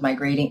Filipinos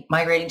migrating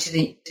to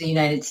the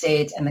United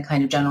States, and the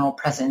kind of general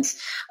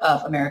presence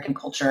of American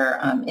culture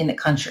in the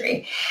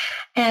country.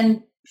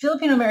 And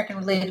Filipino-American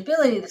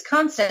relatability, this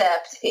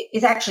concept,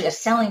 is actually a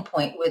selling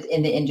point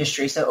within the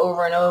industry. So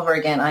over and over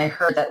again, I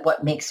heard that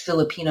what makes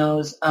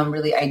Filipinos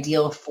really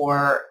ideal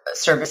for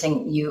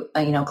servicing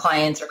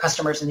clients or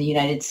customers in the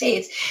United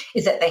States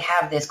is that they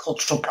have this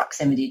cultural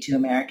proximity to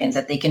Americans,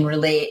 that they can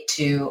relate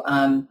to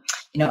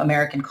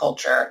American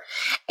culture.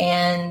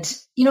 And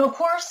of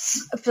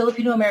course,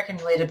 Filipino-American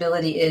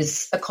relatability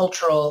is a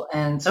cultural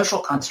and social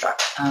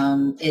construct.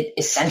 It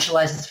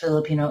essentializes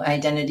Filipino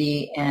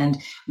identity and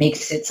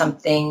makes it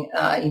something,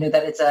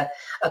 that it's a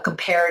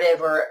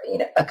comparative or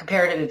a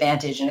comparative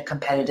advantage in a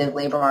competitive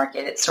labor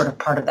market. It's sort of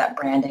part of that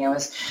branding I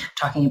was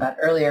talking about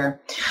earlier.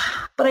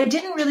 But I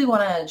didn't really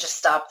want to just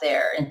stop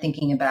there in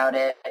thinking about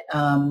it.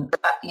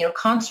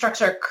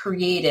 Constructs are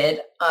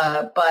created,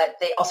 but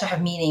they also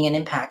have meaning and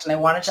impact. And I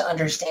wanted to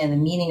understand the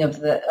meaning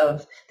of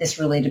this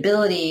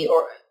relatability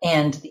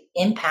and the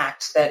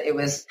impact that it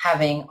was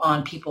having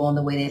on people and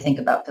the way they think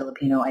about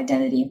Filipino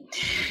identity.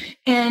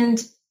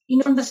 And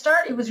from the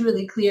start, it was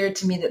really clear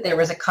to me that there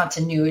was a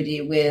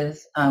continuity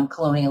with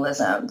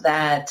colonialism,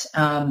 that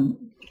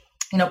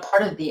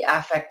part of the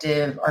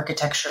affective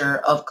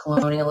architecture of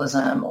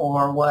colonialism,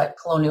 or what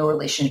colonial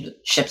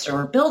relationships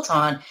are built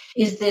on,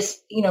 is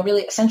this,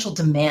 really essential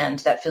demand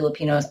that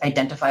Filipinos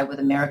identify with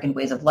American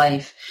ways of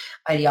life,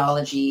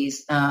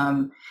 ideologies,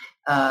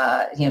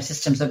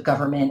 systems of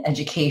government,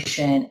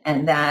 education,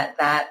 and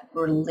that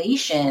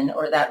relation,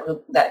 or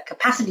that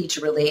capacity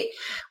to relate,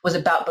 was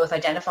about both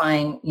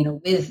identifying,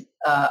 with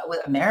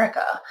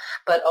America,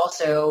 but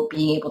also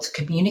being able to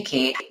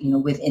communicate,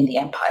 within the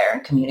empire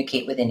and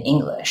communicate within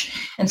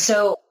English. And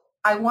so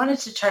I wanted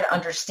to try to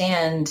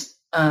understand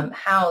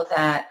how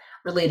that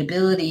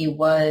relatability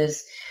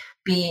was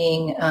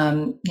being,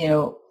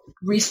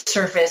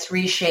 resurfaced,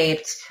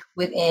 reshaped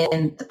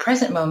within the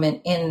present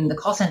moment in the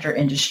call center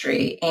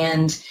industry.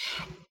 And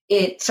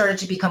it started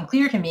to become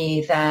clear to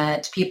me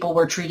that people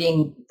were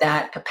treating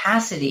that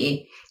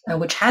capacity,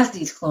 which has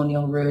these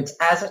colonial roots,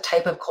 as a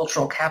type of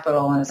cultural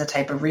capital and as a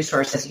type of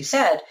resource, as you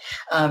said,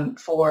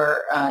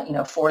 for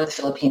the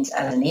Philippines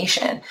as a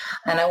nation.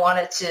 And I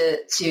wanted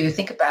to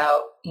think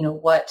about,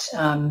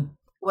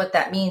 what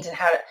that means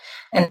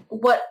and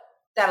what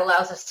that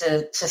allows us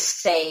to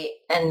say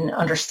and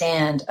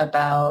understand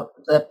about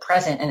the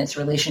present and its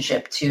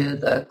relationship to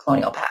the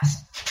colonial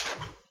past.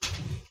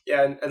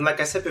 Yeah, and like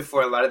I said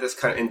before, a lot of this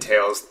kind of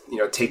entails,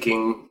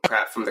 taking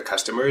crap from the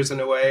customers in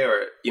a way,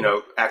 or,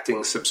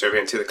 acting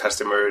subservient to the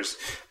customers,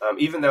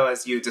 even though,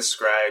 as you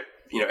describe,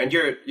 and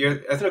your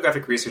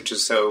ethnographic research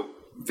is so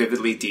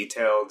vividly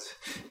detailed.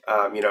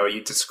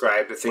 You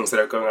describe the things that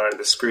are going on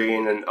the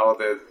screen and all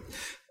the,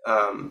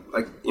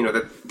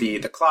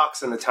 the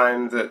clocks and the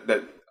time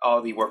that all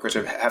the workers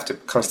have to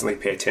constantly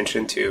pay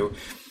attention to.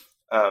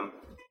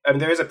 And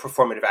there is a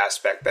performative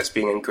aspect that's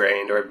being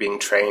ingrained or being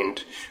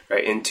trained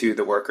right into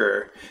the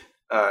worker,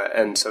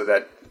 and so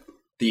that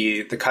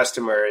the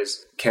customer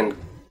can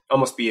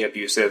almost be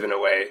abusive in a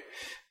way,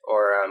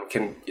 or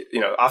can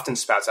often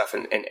spouts off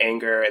in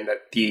anger, and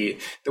that the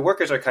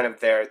workers are kind of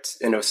there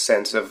in a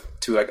sense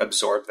to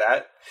absorb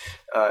that.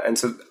 And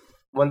so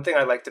one thing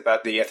I liked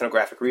about the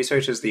ethnographic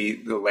research is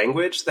the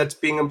language that's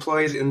being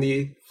employed in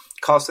the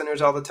call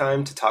centers all the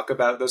time to talk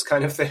about those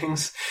kind of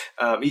things.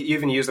 You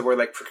even use the word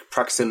like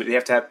proximity. They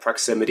have to have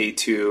proximity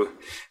to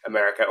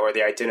America, or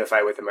they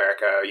identify with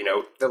America.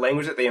 The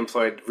language that they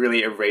employed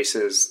really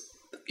erases,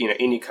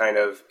 any kind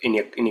of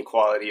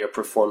inequality or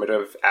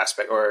performative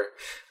aspect or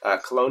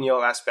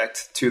colonial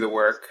aspect to the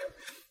work,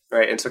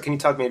 right? And so, can you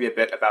talk maybe a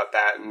bit about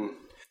that and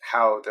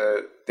how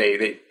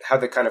how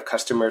the kind of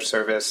customer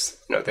service,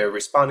 they're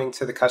responding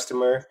to the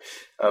customer,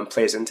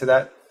 plays into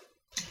that?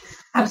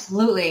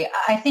 Absolutely.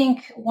 I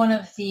think one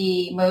of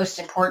the most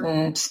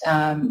important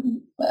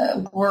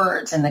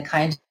words in the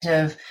kind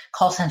of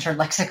call center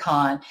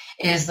lexicon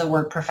is the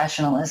word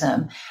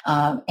professionalism.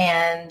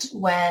 And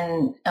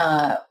when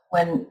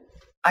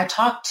I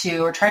talk to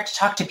or try to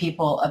talk to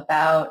people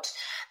about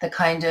the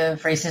kind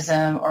of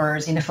racism or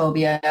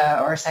xenophobia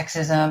or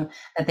sexism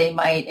that they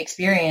might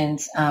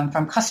experience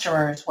from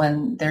customers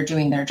when they're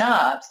doing their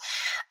jobs,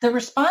 the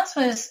response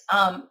was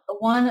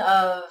one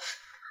of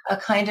a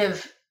kind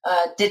of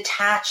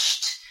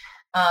detachment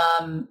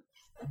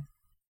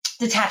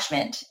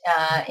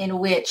in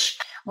which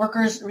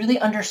workers really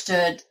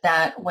understood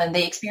that when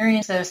they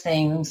experienced those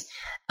things,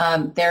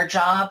 their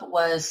job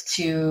was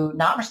to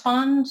not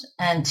respond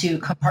and to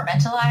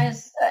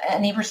compartmentalize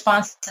any personal,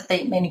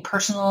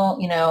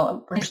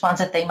 response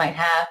that they might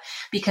have,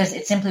 because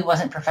it simply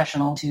wasn't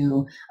professional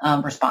to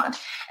respond.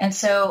 And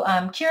so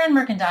Kiran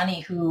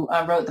Merchandani, who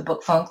wrote the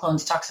book Phone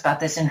Clones, talks about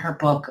this in her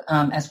book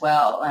as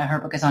well. Her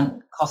book is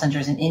on call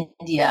centers in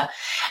India.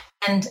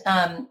 And,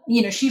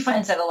 she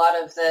finds that a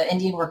lot of the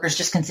Indian workers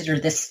just consider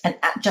this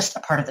just a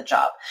part of the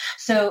job.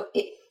 So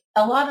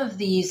a lot of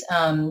these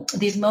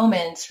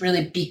moments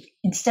really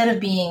instead of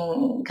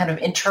being kind of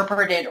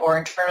interpreted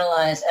or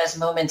internalized as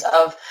moments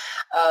of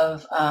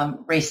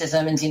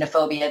racism and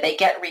xenophobia, they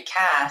get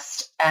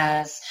recast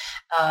as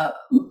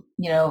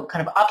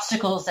kind of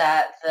obstacles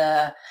that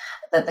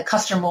the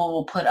customer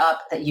will put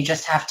up that you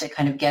just have to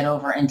kind of get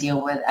over and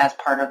deal with as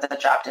part of the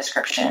job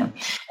description.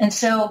 And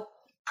so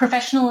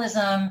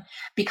professionalism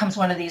becomes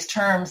one of these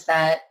terms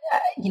that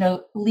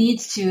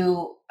leads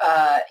to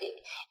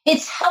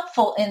it's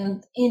helpful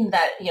in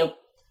that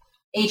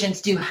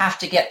agents do have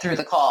to get through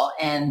the call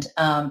and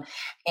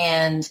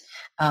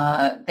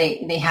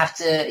they have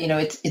to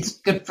it's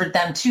good for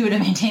them too to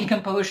maintain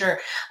composure,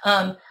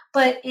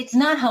 but it's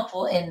not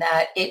helpful in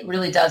that it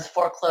really does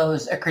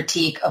foreclose a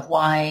critique of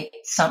why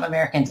some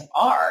Americans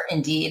are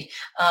indeed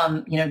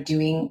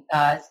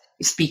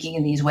speaking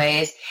in these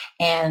ways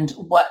and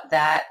what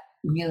that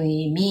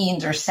really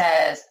means or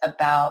says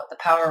about the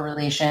power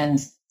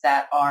relations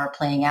that are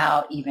playing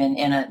out even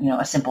in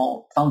a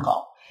simple phone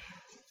call.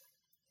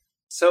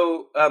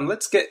 So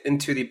let's get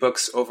into the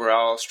book's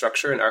overall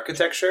structure and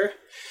architecture.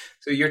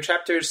 So your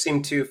chapters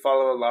seem to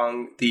follow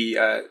along the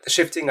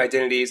shifting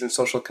identities and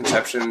social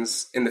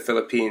conceptions in the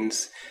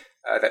Philippines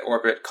that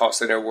orbit call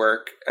center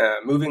work,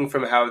 moving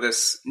from how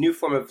this new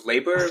form of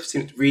labor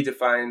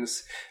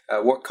redefines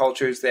work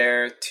cultures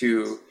there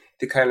to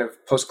the kind of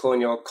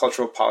post-colonial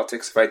cultural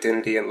politics of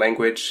identity and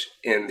language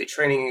in the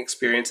training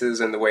experiences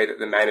and the way that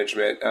the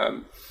management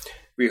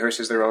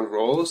rehearses their own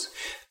roles.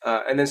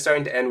 And then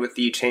starting to end with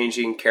the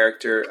changing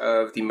character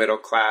of the middle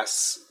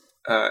class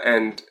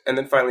and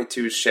then finally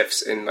to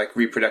shifts in like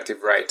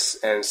reproductive rights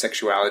and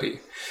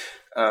sexuality.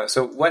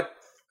 So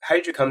how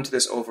did you come to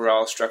this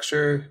overall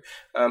structure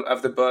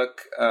of the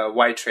book?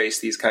 Why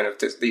trace these kind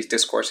of these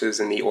discourses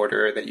in the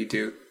order that you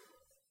do?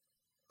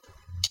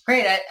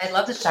 Great. I'd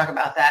love to talk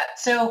about that.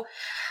 So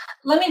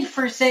let me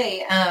first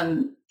say,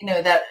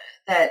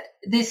 that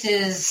this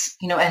is,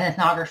 an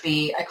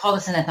ethnography. I call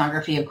this an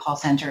ethnography of call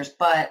centers,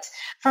 but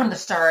from the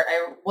start,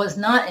 I was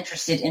not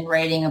interested in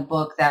writing a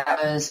book that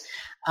was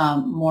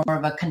more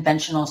of a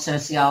conventional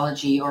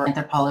sociology or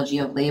anthropology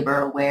of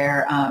labor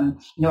where,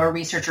 a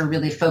researcher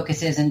really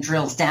focuses and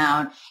drills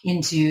down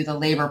into the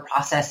labor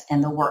process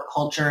and the work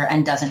culture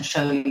and doesn't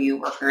show you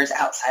workers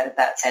outside of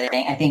that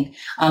setting. I think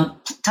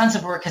tons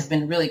of work has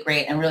been really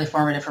great and really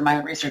formative for my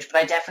own research,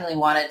 but I definitely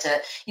wanted to,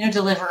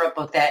 deliver a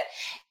book that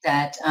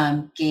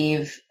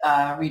gave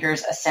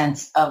readers a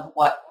sense of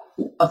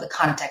the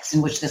context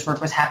in which this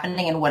work was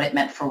happening and what it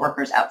meant for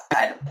workers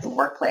outside of the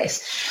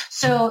workplace.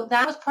 So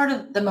that was part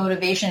of the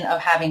motivation of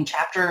having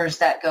chapters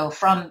that go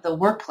from the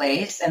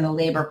workplace and the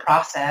labor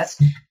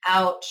process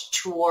out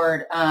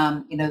toward,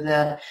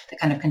 the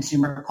kind of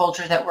consumer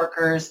culture that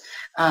workers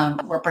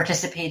were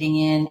participating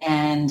in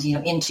and,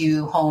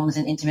 into homes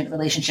and intimate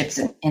relationships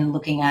and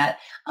looking at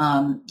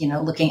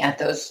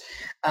those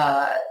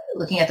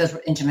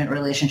intimate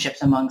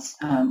relationships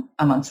amongst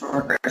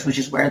workers, which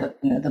is where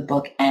the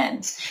book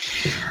ends.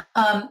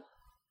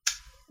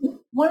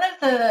 One of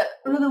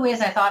the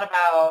ways I thought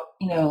about,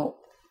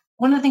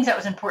 one of the things that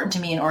was important to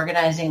me in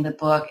organizing the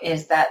book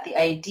is that the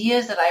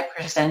ideas that I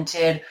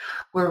presented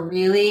were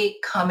really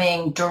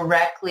coming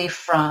directly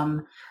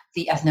from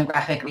the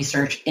ethnographic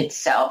research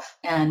itself,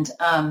 and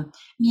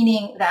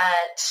meaning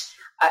that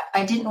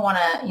I didn't want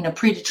to,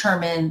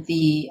 predetermine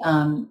the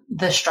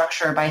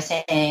structure by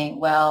saying,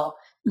 well,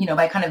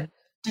 by kind of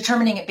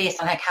determining it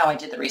based on how I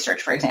did the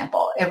research, for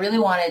example. I really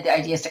wanted the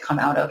ideas to come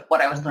out of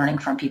what I was learning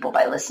from people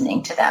by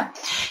listening to them.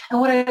 And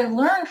what I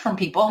learned from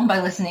people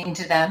by listening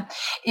to them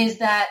is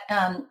that,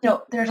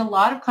 there's a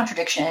lot of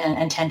contradiction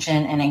and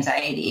tension and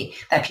anxiety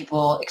that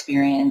people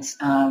experience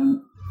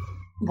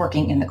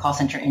working in the call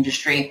center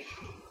industry.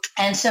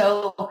 And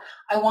so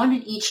I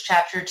wanted each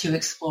chapter to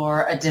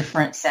explore a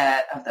different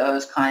set of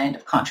those kind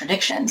of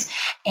contradictions.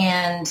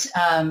 And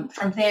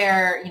from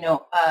there, it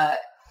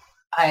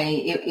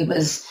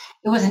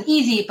wasn't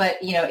easy, but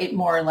it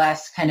more or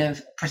less kind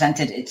of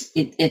presented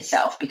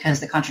itself because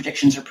the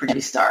contradictions are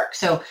pretty stark.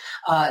 So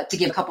to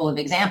give a couple of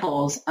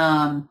examples,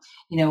 one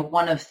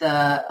of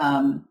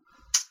the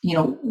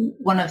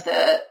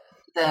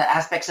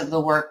aspects of the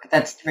work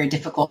that's very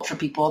difficult for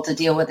people to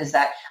deal with is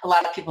that a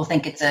lot of people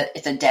think it's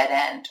a dead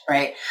end,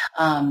 right?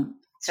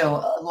 So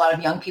a lot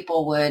of young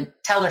people would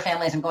tell their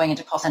families, I'm going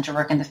into call center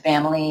work, and the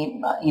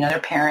family, their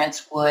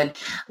parents would,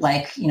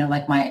 like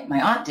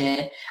my aunt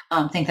did,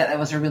 think that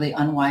was a really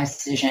unwise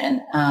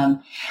decision.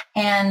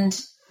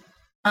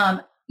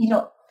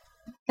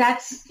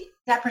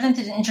 That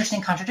presented an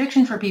interesting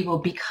contradiction for people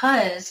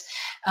because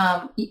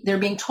they're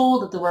being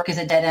told that the work is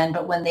a dead end,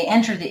 but when they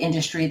enter the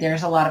industry,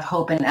 there's a lot of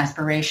hope and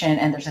aspiration,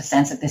 and there's a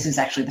sense that this is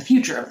actually the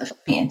future of the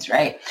Philippines,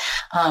 right?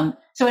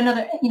 So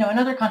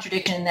another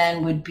contradiction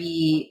then would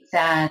be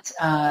that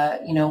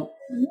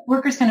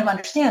workers kind of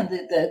understand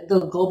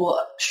the global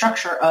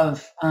structure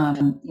of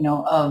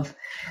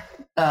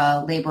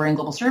labor and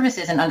global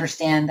services and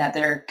understand that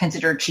they're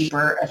considered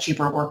a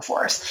cheaper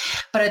workforce.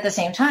 But at the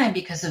same time,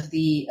 because of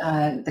the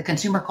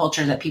consumer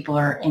culture that people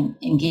are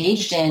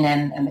engaged in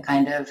and the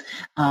kind of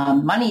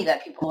money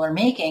that people are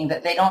making,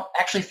 that they don't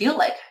actually feel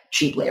like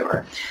cheap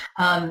labor.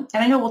 And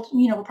I know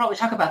we'll probably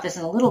talk about this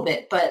in a little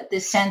bit, but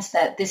this sense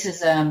that this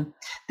is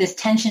this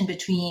tension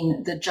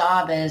between the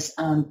job as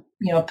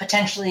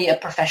potentially a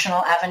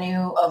professional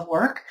avenue of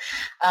work.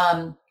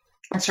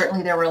 And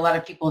certainly there were a lot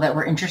of people that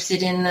were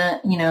interested in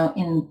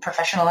in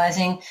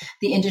professionalizing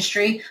the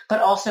industry,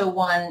 but also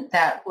one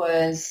that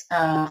was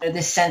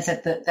this sense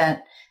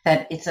that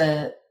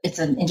it's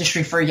an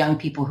industry for young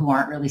people who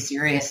aren't really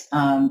serious,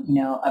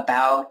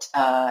 about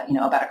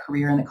a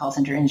career in the call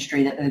center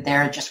industry, that they're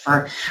there just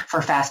for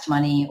fast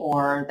money,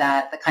 or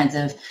that the kinds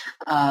of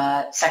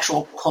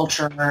sexual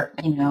culture,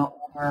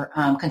 or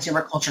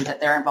consumer culture that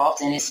they're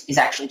involved in is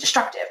actually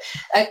destructive.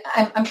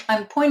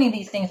 I'm pointing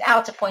these things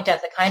out to point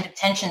out the kind of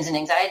tensions and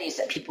anxieties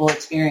that people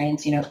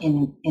experience,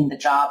 in the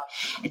job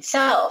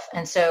itself.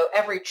 And so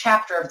every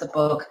chapter of the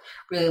book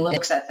really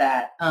looks at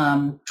that,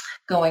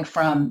 going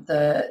from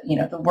the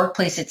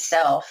workplace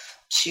itself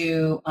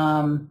to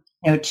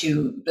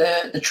to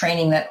the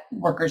training that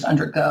workers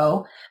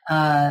undergo,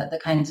 the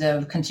kinds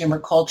of consumer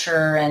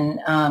culture and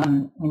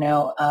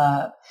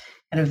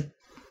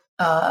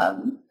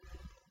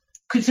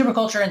consumer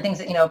culture and things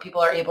that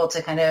people are able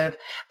to kind of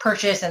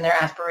purchase, and their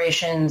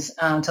aspirations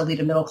to lead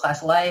a middle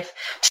class life,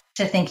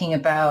 to thinking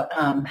about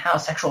how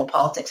sexual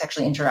politics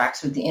actually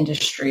interacts with the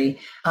industry,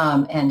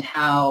 and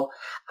how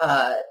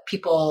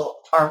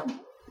people are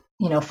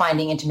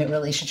finding intimate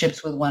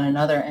relationships with one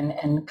another,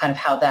 and kind of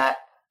how that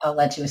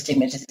led to a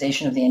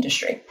stigmatization of the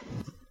industry.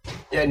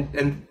 Yeah,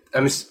 and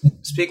I'm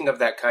speaking of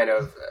that kind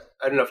of,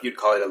 I don't know if you'd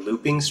call it a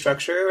looping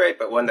structure, right?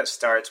 But one that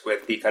starts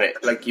with the kind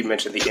of, like you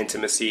mentioned, the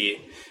intimacy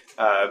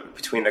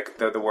between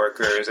the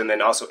workers, and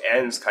then also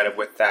ends kind of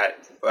with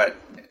that. But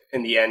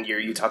in the end,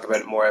 you talk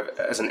about it more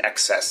as an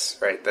excess,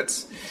 right?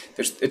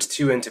 It's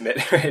too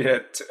intimate,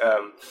 right?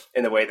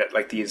 In the way that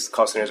like these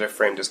call centers are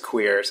framed as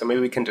queer. So maybe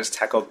we can just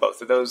tackle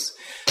both of those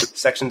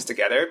sections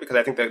together, because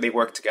I think that they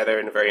work together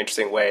in a very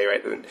interesting way,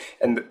 right?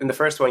 And in the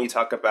first one, you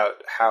talk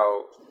about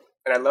how,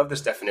 and I love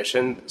this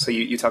definition. So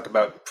you talk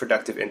about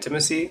productive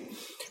intimacy,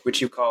 which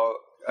you call,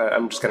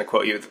 I'm just going to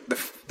quote you,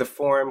 the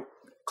form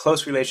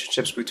close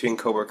relationships between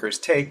coworkers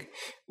take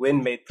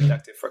when made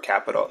productive for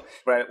capital.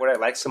 What I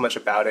like so much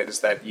about it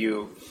is that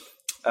you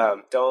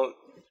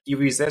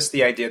resist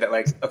the idea that,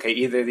 like, okay,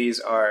 either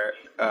these are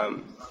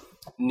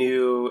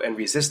new and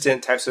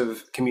resistant types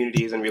of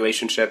communities and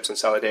relationships and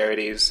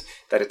solidarities,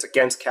 that it's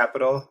against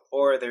capital,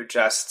 or they're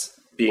just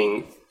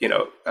being,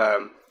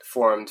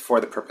 formed for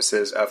the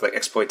purposes of like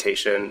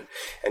exploitation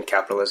and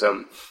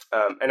capitalism.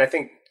 And I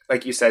think,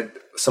 like you said,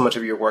 so much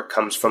of your work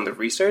comes from the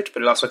research,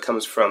 but it also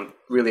comes from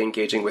really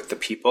engaging with the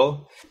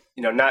people,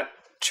 not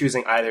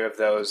choosing either of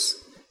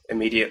those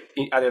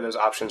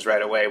options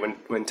right away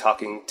when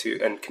talking to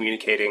and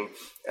communicating,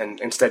 and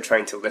instead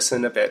trying to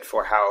listen a bit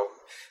for how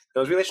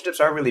those relationships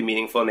are really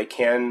meaningful, and they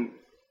can,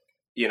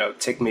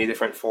 take many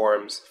different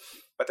forms,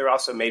 but they're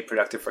also made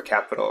productive for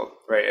capital,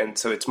 right? And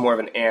so it's more of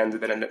an and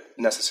than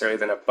necessarily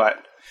than a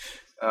but.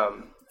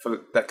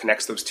 That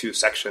connects those two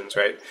sections,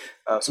 right?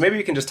 So maybe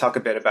we can just talk a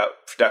bit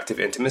about productive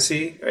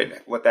intimacy, right?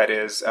 What that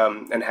is,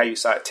 and how you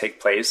saw it take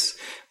place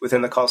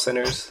within the call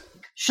centers.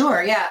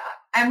 Sure, yeah.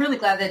 I'm really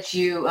glad that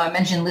you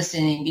mentioned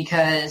listening,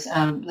 because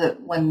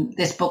when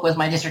this book was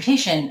my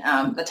dissertation,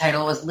 the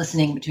title was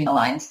 "Listening Between the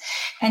Lines."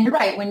 And you're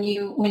right, when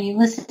you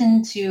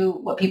listen to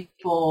what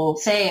people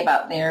say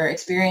about their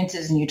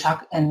experiences, and you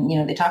talk, and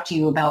they talk to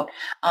you about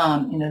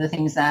the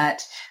things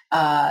that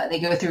they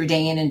go through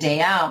day in and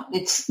day out,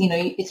 it's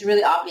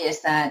really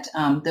obvious that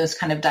those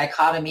kind of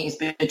dichotomies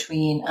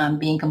between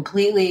being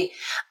completely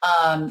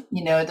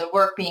the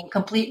work being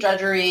complete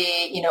drudgery,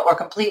 or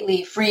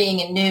completely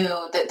freeing and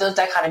new, that those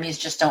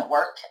dichotomies just don't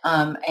work,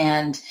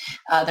 and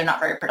they're not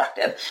very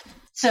productive.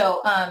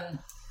 So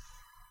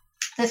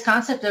this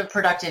concept of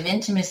productive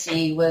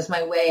intimacy was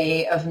my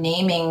way of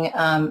naming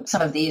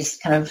some of these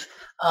kind of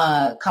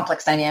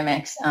complex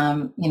dynamics,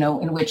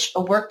 in which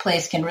a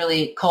workplace can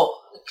really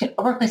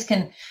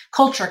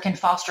culture can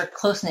foster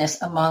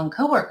closeness among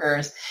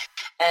coworkers,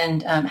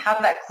 and how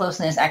that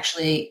closeness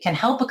actually can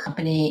help a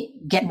company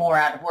get more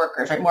out of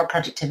workers, right? More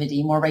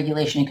productivity, more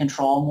regulation and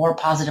control, more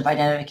positive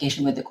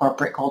identification with the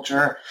corporate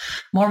culture,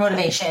 more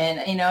motivation,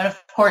 and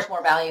of course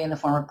more value in the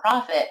form of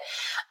profit.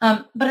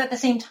 But at the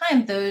same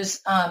time, those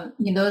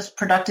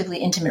productively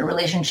intimate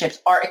relationships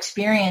are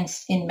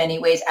experienced in many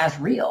ways as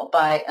real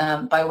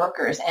by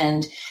workers,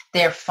 and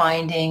they're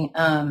finding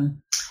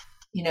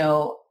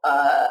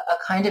a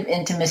kind of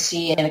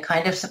intimacy and a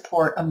kind of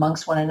support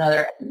amongst one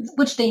another,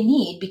 which they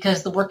need,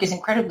 because the work is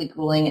incredibly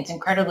grueling, it's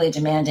incredibly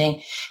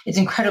demanding, it's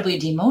incredibly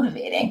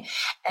demotivating.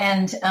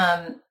 And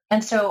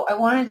so I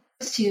wanted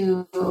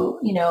to,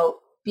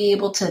 be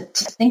able to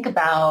think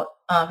about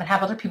and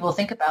have other people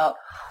think about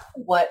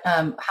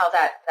how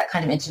that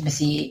kind of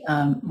intimacy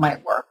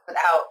might work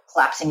without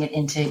collapsing it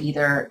into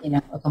either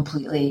a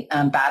completely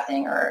bad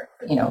thing or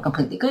a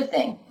completely good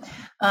thing.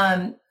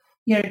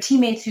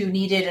 Teammates who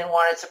needed and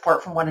wanted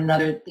support from one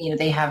another,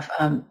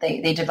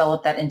 they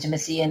developed that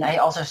intimacy. And I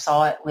also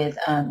saw it with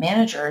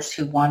managers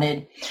who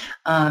wanted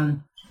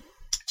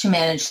to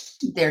manage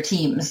their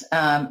teams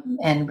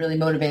and really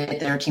motivate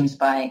their teams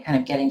by kind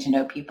of getting to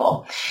know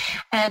people.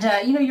 And,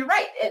 you're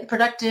right.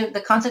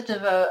 The concept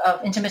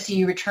of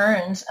intimacy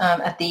returns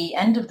at the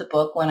end of the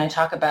book when I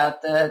talk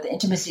about the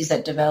intimacies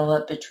that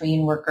develop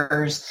between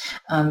workers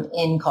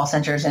in call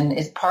centers. And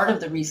is part of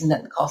the reason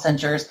that the call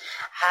centers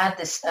had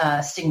this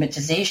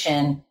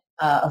stigmatization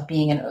of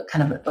being in a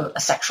kind of a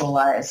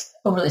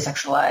overly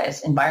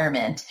sexualized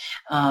environment.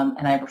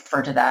 And I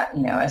refer to that,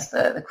 as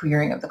the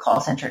queering of the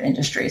call center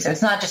industry. So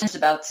it's not just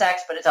about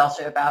sex, but it's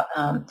also about,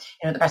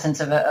 the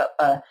presence of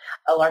a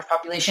large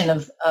population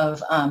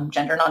of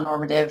gender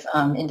non-normative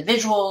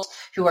individuals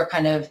who are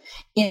kind of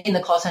in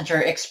the call center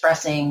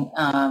expressing,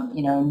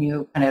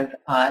 new kind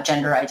of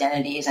gender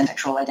identities and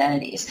sexual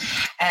identities.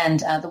 And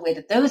the way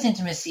that those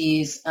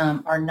intimacies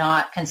are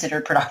not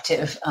considered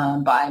productive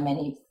by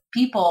many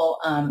people,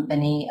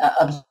 many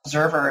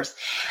observers,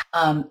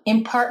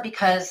 in part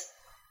because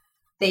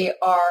they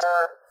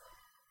are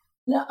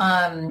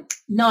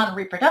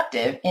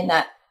non-reproductive in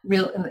that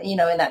in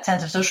that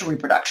sense of social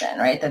reproduction,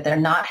 right? That they're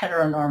not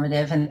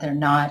heteronormative and they're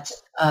not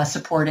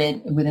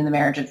supported within the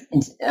marriage of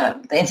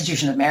the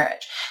institution of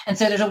marriage. And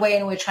so there's a way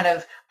in which kind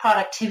of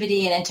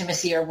productivity and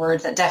intimacy are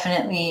words that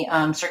definitely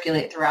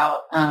circulate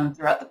throughout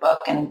the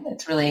book, and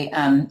it's really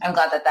I'm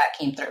glad that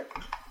came through.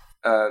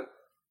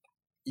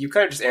 You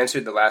kind of just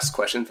answered the last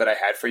questions that I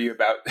had for you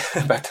about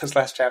those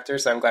last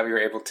chapters. So I'm glad we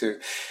were able to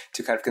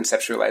kind of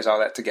conceptualize all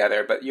that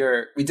together. But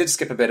we did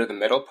skip a bit of the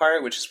middle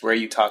part, which is where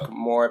you talk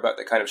more about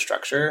the kind of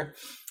structure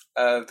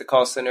of the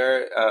call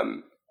center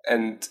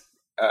and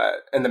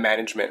the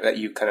management that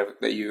you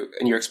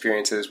and your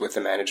experiences with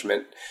the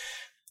management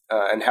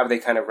and how they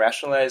kind of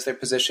rationalize their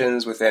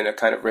positions within a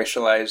kind of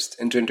racialized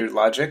and gendered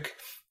logic.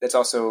 That's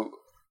also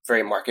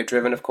very market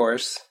driven, of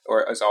course,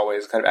 or as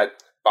always, kind of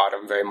at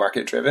bottom, very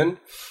market driven.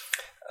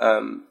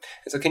 And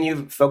so can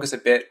you focus a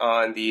bit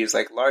on these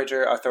like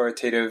larger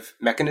authoritative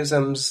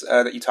mechanisms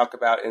that you talk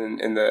about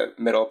in the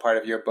middle part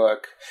of your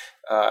book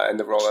and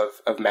the role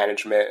of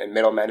management and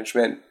middle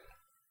management?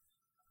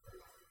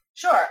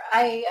 Sure.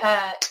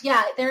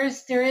 There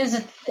is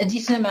a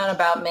decent amount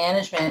about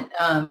management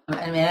and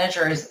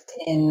managers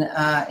in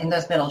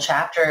those middle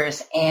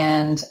chapters.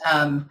 And,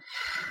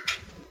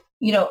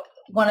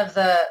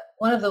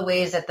 one of the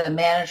ways that the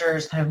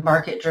manager's kind of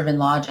market-driven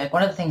logic,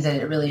 one of the things that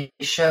it really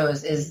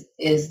shows is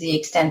the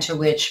extent to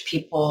which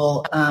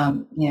people,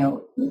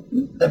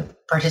 the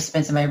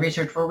participants in my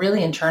research were really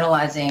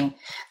internalizing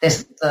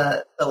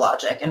the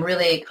logic and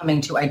really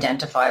coming to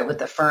identify with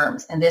the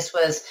firms. And this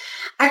was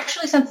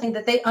actually something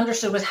that they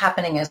understood was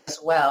happening as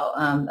well.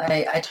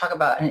 I talk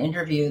about an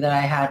interview that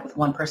I had with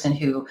one person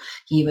who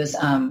he was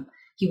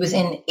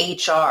in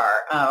HR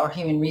or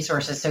human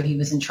resources, so he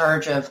was in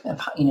charge of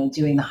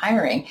doing the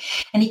hiring.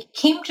 And he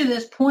came to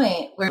this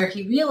point where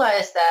he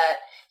realized that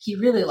he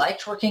really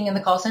liked working in the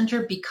call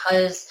center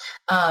because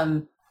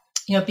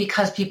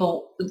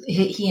people,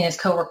 he and his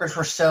coworkers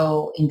were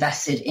so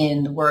invested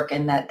in the work,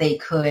 and that they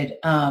could,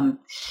 kind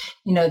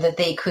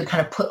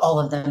of put all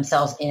of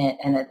themselves in it,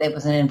 and that it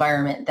was an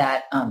environment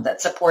that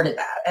supported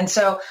that. And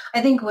so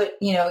I think what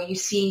you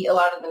see a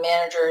lot of the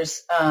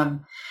managers.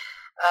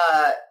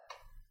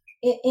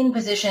 In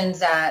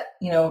positions that,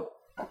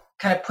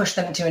 kind of push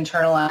them to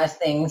internalize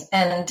things.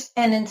 And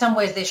in some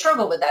ways they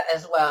struggle with that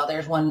as well.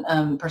 There's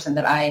one person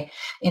that I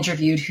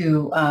interviewed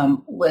who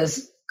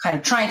was kind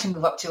of trying to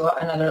move up to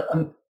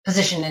another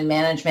position in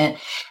management,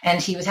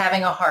 and he was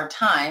having a hard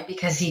time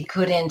because he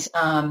couldn't,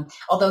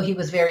 although he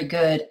was very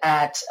good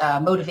at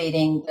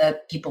motivating the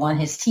people on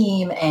his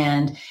team,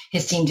 and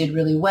his team did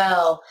really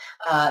well,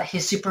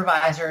 his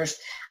supervisors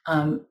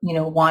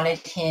wanted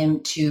him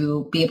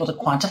to be able to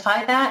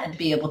quantify that and to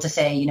be able to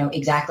say,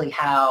 exactly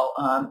how,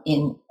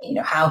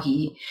 how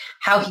he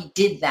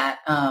did that,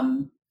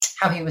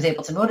 how he was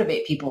able to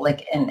motivate people,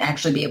 and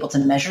actually be able to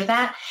measure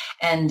that.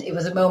 And it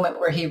was a moment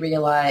where he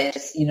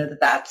realized,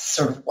 that's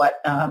sort of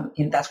what,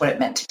 that's what it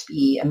meant to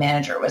be a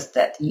manager, was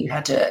that you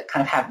had to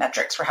kind of have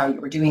metrics for how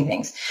you were doing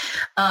things.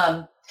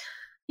 And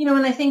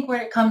I think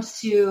when it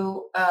comes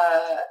to,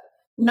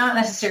 not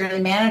necessarily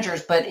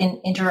managers, but in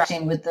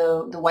interacting with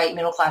the white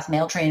middle class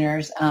male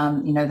trainers,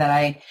 that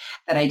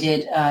I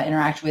did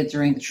interact with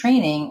during the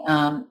training.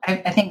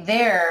 I think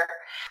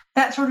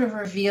that sort of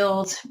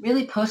revealed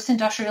really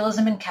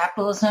post-industrialism and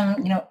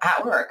capitalism,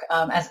 at work,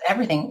 as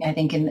everything I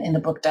think in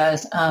the book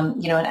does,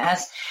 and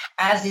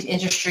as these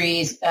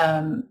industries,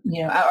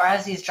 or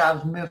as these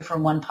jobs move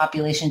from one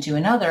population to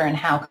another, and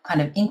how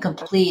kind of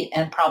incomplete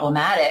and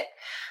problematic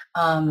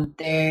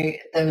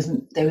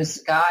those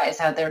guys,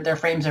 how their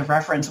frames of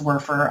reference were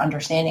for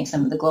understanding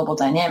some of the global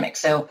dynamics.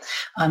 So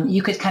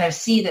you could kind of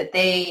see that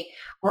they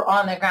were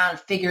on the ground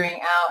figuring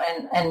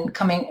out and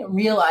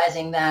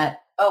realizing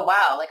that, oh,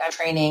 wow, like I'm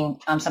training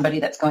somebody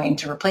that's going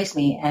to replace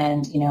me.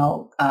 And,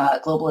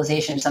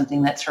 globalization is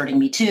something that's hurting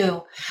me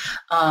too.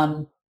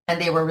 And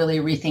they were really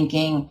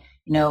rethinking,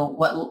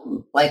 what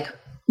like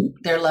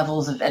their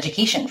levels of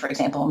education, for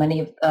example.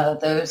 Many of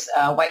those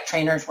white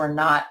trainers were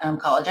not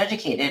college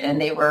educated, and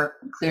they were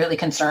clearly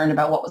concerned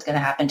about what was going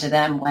to happen to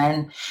them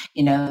when,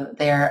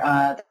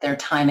 their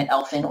time at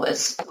Elfin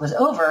was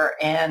over,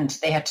 and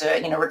they had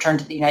to, return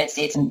to the United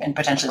States and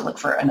potentially look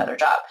for another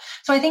job.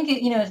 So I think,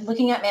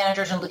 looking at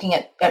managers and looking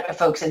at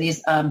folks in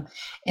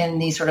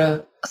these sort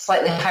of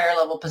slightly higher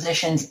level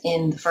positions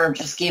in the firm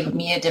just gave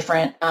me a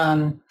different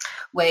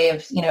way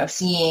of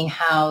seeing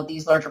how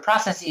these larger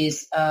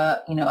processes,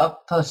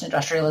 of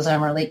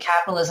post-industrialism or late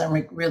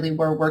capitalism really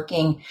were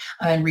working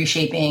and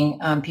reshaping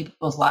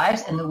people's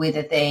lives and the way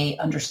that they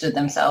understood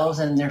themselves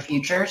and their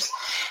futures,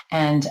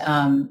 and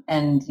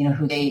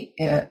who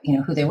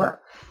they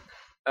were.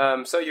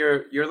 So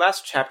your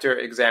last chapter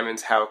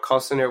examines how call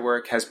center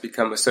work has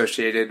become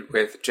associated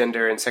with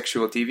gender and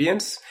sexual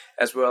deviance,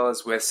 as well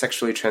as with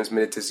sexually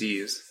transmitted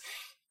disease.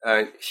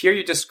 Here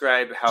you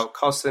describe how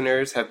call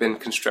centers have been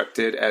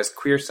constructed as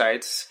queer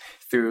sites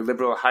through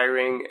liberal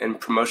hiring and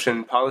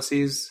promotion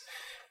policies,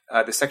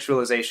 the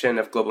sexualization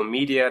of global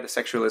media, the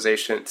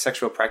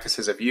sexual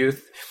practices of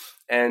youth,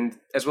 and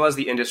as well as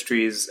the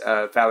industry's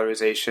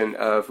valorization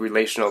of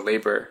relational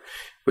labor,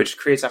 which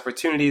creates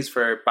opportunities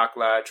for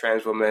BACLA,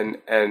 trans women,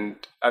 and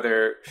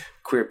other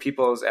queer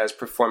peoples as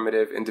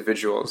performative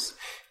individuals.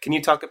 Can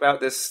you talk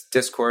about this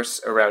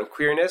discourse around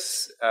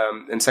queerness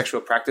and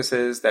sexual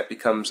practices that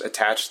becomes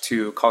attached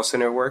to call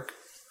center work?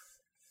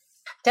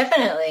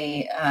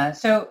 Definitely.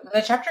 So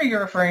the chapter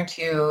you're referring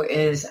to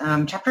is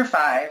chapter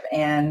 5,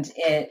 and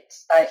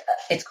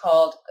it's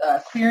called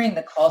Queering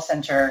the Call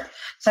Center,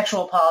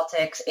 Sexual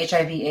Politics,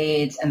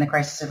 HIV/AIDS, and the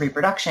Crisis of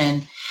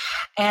Reproduction.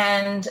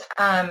 And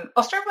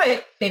I'll start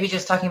by maybe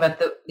just talking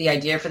about the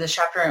idea for this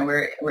chapter and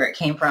where it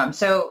came from.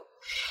 So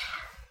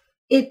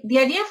the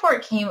idea for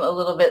it came a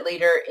little bit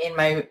later in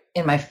my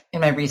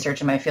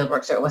research and my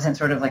fieldwork, so it wasn't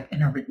sort of like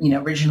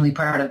originally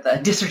part of the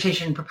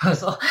dissertation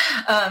proposal.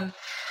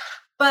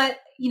 But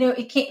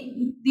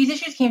these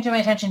issues came to my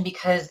attention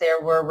because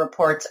there were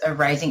reports of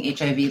rising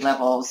HIV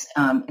levels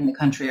in the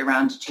country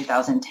around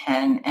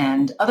 2010,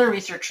 and other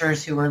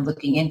researchers who were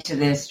looking into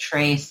this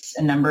traced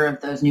a number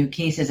of those new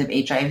cases of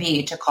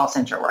HIV to call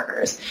center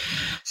workers.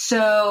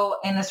 So,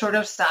 in the sort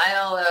of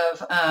style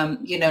of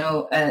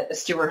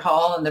Stuart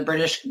Hall and the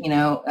British,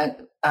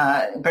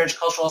 British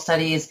cultural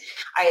studies,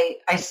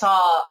 I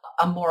saw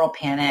a moral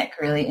panic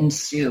really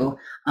ensue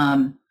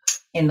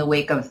in the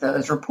wake of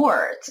those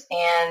reports.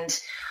 And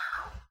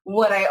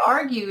what I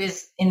argue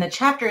is in the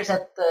chapter is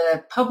that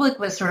the public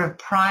was sort of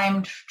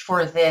primed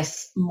for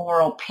this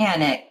moral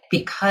panic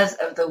because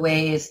of the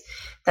ways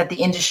that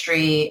the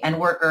industry and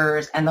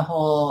workers and the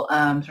whole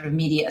sort of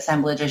media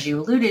assemblage, as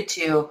you alluded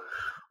to,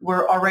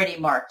 were already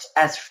marked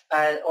as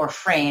or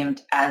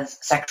framed as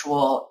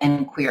sexual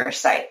and queer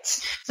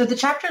sites. So the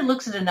chapter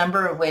looks at a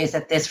number of ways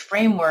that this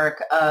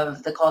framework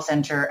of the call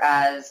center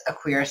as a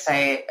queer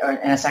site or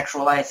a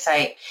sexualized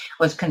site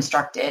was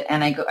constructed,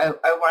 and I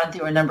run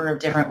through a number of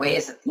different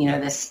ways that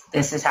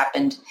this has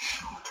happened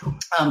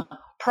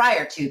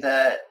prior to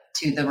the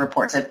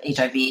reports of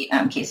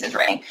HIV cases,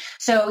 right?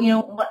 So,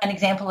 an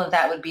example of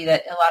that would be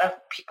that a lot of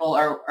people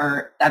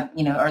are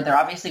they're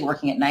obviously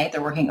working at night.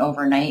 They're working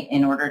overnight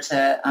in order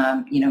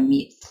to,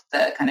 meet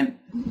the kind of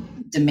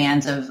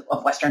demands of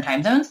Western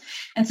time zones.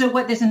 And so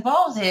what this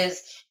involves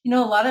is, a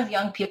lot of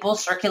young people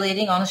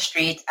circulating on the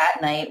streets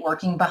at night,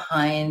 working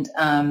behind,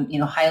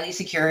 highly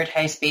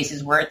securitized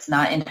spaces where it's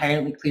not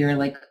entirely clear,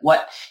 like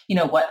what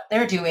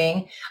they're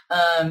doing.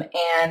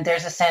 And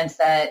there's a sense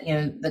that,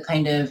 the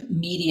kind of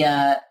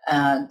media,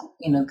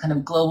 kind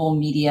of global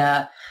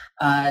media,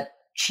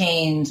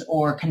 chains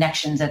or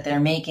connections that they're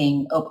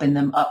making open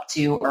them up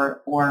to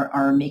or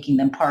are making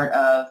them part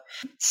of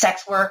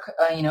sex work,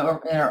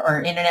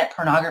 or internet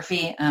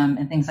pornography,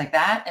 and things like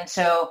that. And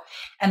so,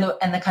 and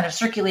the kind of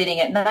circulating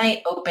at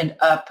night opened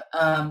up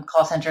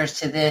call centers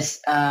to this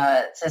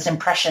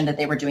impression that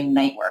they were doing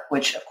night work,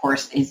 which of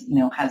course is,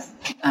 has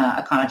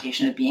a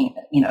connotation of being,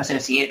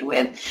 associated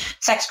with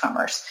sex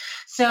commerce.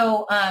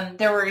 So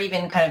there were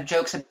even kind of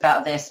jokes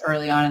about this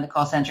early on in the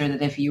call center,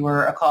 that if you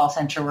were a call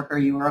center worker,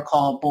 you were a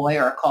call boy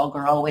or a call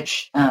girl,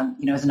 which,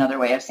 is another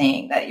way of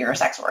saying that you're a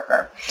sex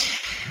worker.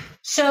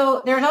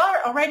 So there's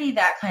already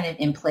that kind of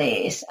in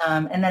place.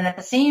 And then at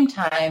the same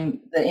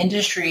time, the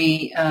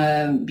industry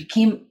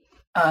became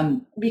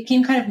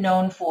kind of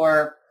known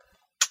for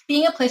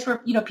being a place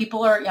where, young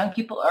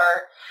people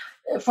are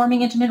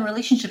forming intimate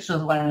relationships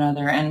with one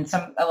another. And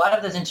a lot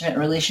of those intimate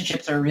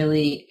relationships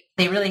really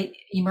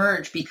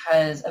emerge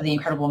because of the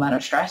incredible amount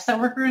of stress that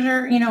workers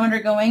are,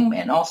 undergoing,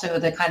 and also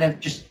the kind of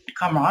just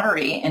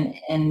camaraderie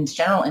and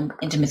general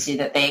intimacy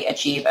that they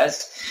achieve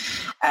as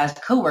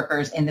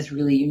coworkers in this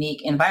really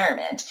unique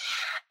environment.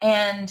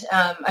 And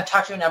I've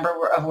talked to a number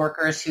of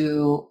workers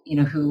who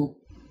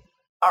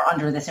are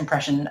under this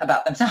impression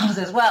about themselves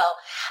as well,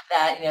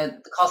 that,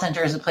 the call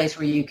center is a place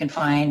where you can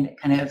find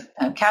kind of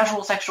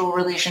casual sexual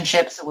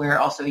relationships, where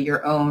also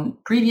your own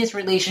previous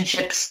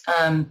relationships,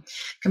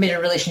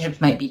 committed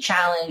relationships, might be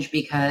challenged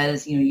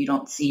because, you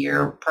don't see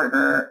your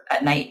partner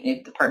at night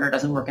if the partner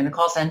doesn't work in the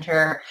call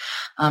center,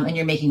 and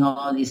you're making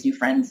all of these new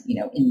friends,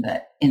 in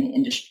the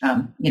industry,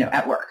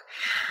 at work.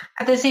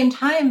 At the same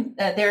time,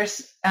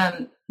 there's,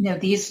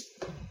 these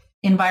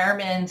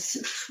environments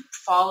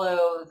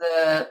follow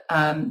the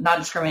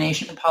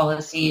non-discrimination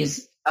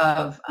policies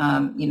of,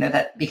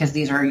 that, because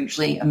these are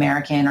usually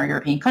American or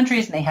European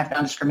countries, and they have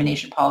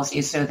non-discrimination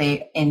policies. So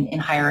they, in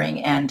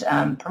hiring and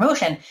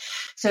promotion,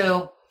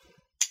 so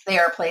they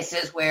are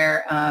places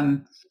where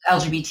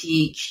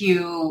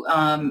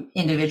LGBTQ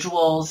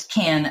individuals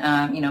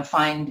can,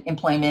 find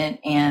employment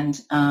and,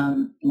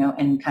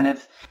 and kind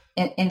of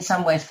in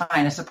some ways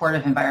find a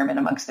supportive environment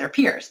amongst their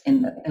peers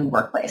in the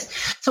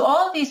workplace. So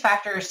all of these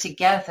factors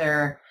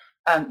together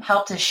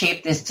help to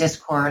shape this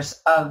discourse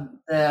of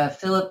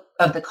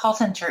the call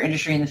center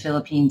industry in the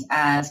Philippines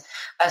as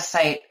a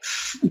site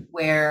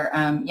where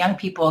young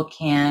people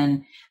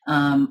can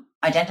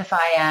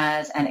identify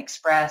as and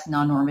express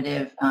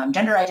non-normative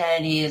gender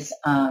identities,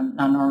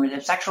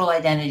 non-normative sexual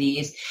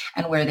identities,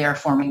 and where they are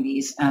forming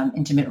these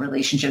intimate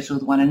relationships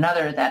with one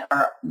another that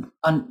are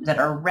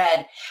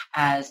read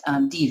as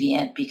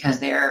deviant because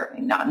they're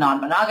not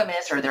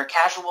non-monogamous, or they're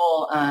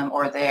casual,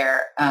 or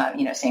they're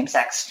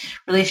same-sex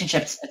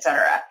relationships,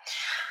 etc.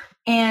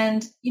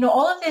 And,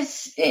 all of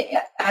this,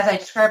 as I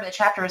described in the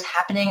chapter, is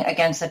happening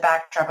against the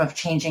backdrop of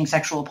changing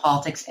sexual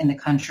politics in the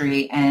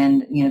country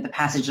and, the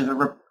passage of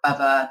a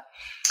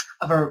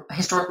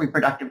historic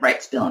reproductive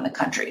rights bill in the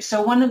country.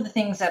 So one of the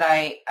things that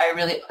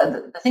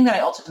the thing that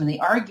I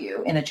ultimately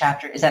argue in the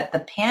chapter is that the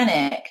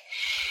panic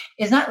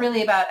is not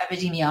really about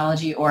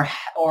epidemiology or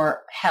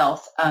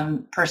health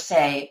per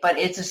se, but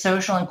it's a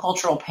social and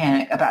cultural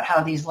panic about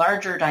how these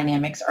larger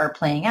dynamics are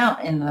playing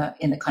out in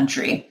the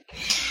country.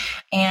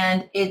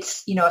 And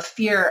it's, a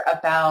fear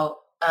about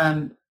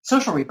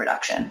social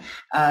reproduction,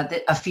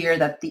 a fear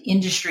that the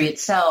industry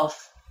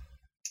itself,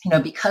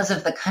 because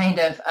of the kind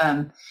of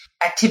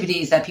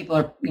activities that people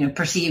are,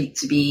 perceived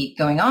to be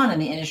going on in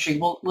the industry,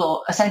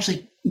 will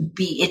essentially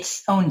be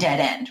its own dead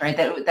end, right?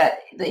 That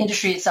the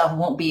industry itself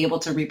won't be able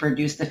to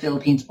reproduce the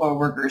Philippines or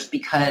workers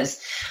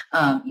because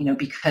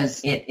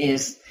it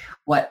is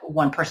what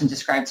one person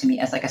described to me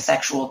as like a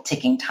sexual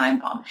ticking time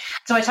bomb.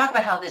 So I talk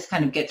about how this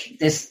kind of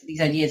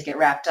these ideas get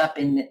wrapped up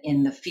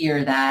in the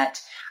fear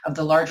that of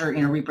the larger,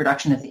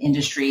 reproduction of the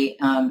industry,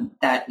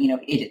 that,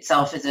 it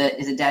itself is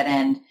a dead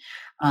end,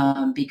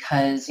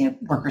 because,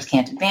 workers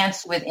can't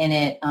advance within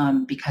it,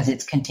 because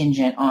it's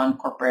contingent on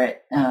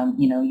corporate,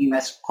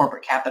 U.S.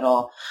 corporate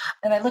capital.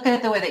 And I look at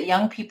it the way that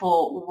young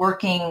people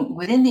working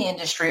within the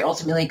industry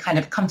ultimately kind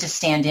of come to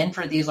stand in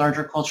for these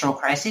larger cultural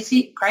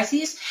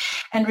crises.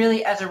 And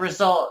really, as a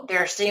result,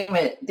 their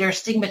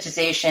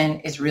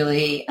stigmatization is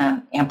really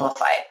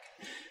amplified.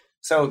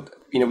 So,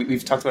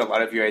 we've talked about a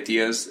lot of your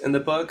ideas in the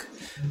book.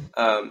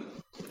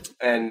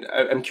 And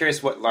I'm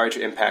curious what large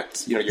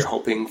impacts, you're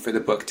hoping for the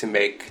book to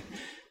make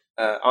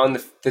on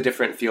the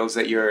different fields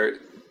that you're,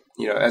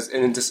 as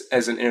an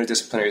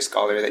interdisciplinary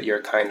scholar, that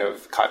you're kind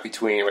of caught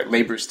between, right?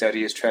 Labor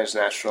studies,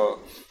 transnational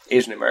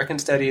Asian American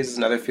studies is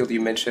another field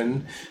you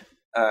mentioned.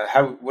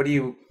 What are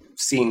you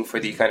seeing for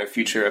the kind of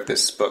future of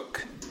this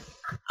book?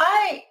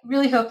 I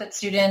really hope that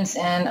students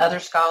and other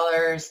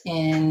scholars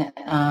in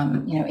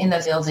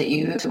those fields that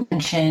you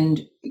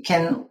mentioned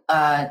can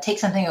take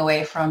something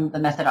away from the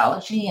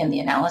methodology and the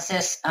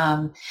analysis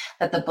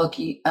that the book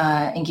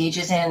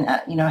engages in.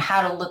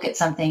 How to look at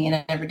something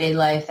in everyday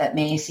life that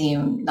may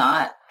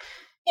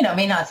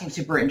not seem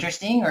super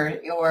interesting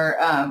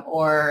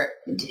or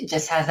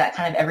just has that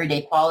kind of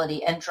everyday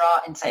quality, and draw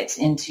insights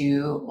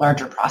into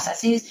larger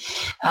processes.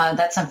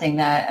 That's something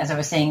that, as I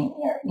was saying,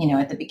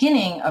 at the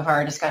beginning of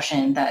our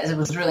discussion, that it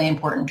was really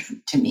important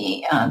to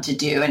me to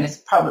do. And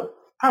it's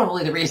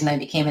probably the reason I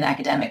became an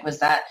academic, was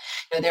that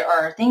there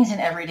are things in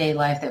everyday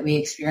life that we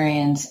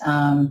experience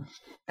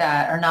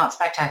that are not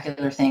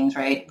spectacular things,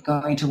 right?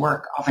 Going to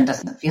work often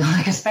doesn't feel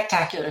like a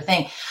spectacular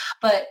thing,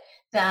 but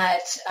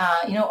that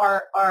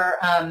are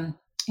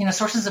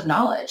sources of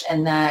knowledge,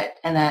 and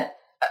that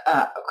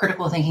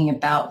critical thinking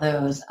about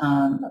those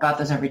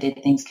everyday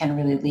things can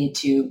really lead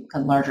to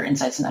larger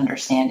insights and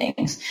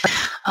understandings.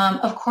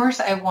 Of course,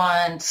 I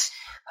want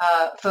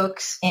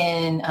folks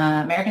in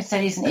American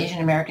Studies and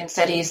Asian American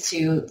Studies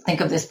to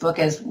think of this book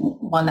as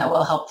one that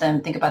will help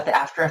them think about the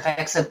after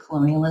effects of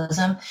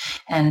colonialism,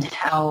 and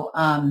how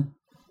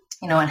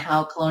and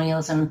how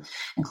colonialism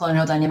and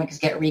colonial dynamics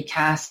get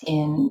recast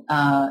in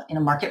a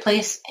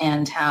marketplace,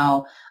 and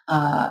how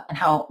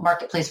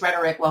marketplace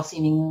rhetoric, while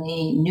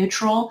seemingly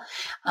neutral,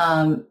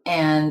 and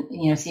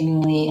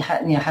seemingly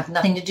have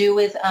nothing to do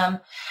with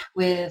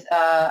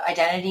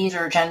identities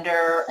or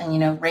gender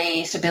and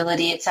race,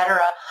 ability, etc.,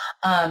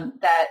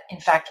 that in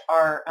fact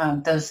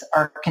those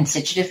are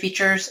constitutive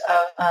features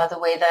of the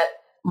way that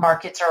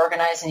markets are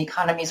organized and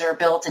economies are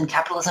built and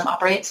capitalism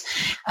operates.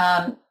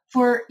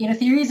 for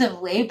theories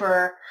of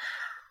labor,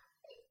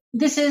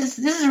 this is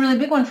a really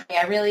big one for me.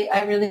 I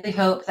really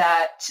hope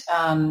that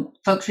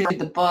folks read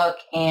the book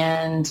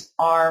and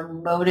are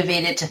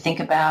motivated to think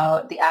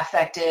about the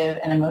affective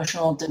and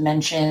emotional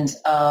dimensions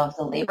of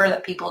the labor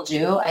that people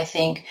do. I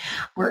think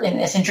we're in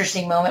this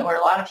interesting moment where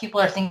a lot of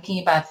people are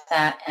thinking about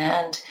that,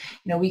 and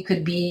we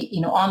could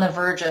be on the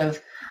verge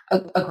of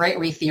a great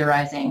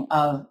re-theorizing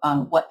of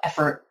what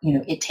effort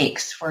it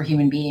takes for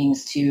human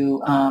beings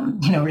to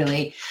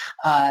really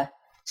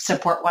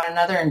support one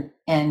another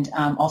and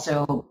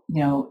also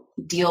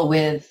deal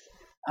with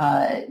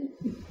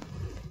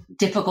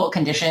difficult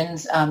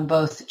conditions,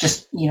 both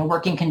just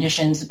working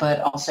conditions,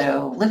 but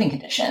also living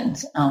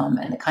conditions,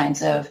 and the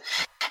kinds of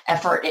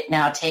effort it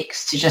now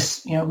takes to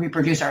just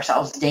reproduce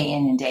ourselves day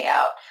in and day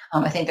out.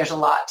 I think there's a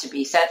lot to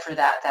be said for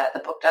that the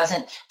book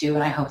doesn't do,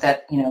 and I hope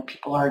that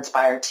people are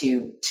inspired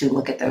to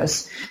look at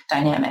those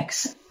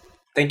dynamics.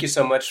 Thank you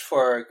so much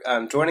for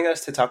joining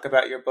us to talk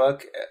about your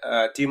book.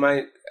 Do you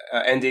mind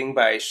ending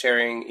by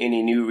sharing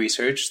any new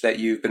research that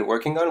you've been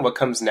working on? What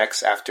comes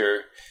next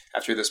after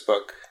this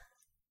book?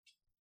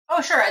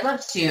 Oh, sure. I'd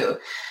love to.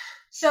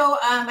 So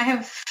I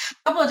have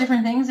a couple of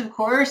different things, of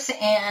course,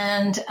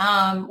 and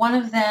one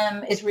of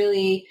them is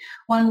really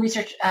one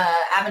research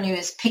avenue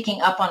is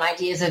picking up on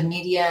ideas of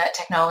media,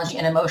 technology,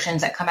 and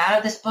emotions that come out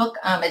of this book.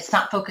 It's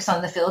not focused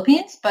on the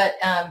Philippines, but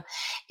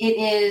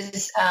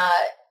it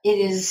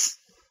is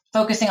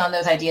focusing on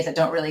those ideas that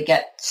don't really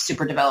get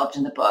super developed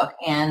in the book.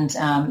 And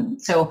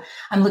so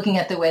I'm looking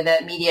at the way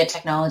that media,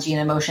 technology, and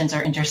emotions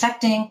are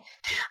intersecting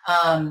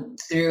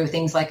through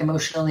things like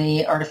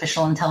emotionally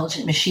artificial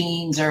intelligent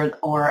machines or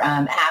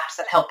apps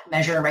that help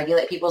measure and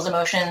regulate people's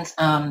emotions.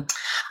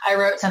 I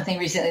wrote something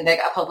recently that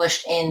got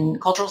published in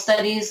Cultural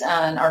Studies,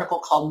 an article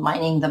called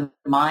Mining the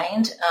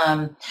Mind,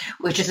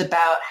 which is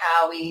about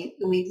how we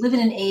live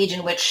in an age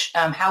in which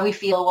how we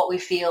feel, what we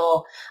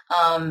feel,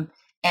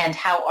 and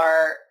how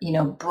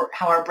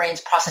our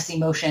brains process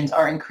emotions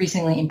are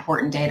increasingly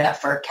important data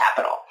for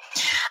capital.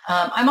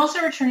 I'm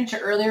also returning to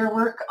earlier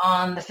work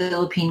on the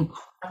Philippine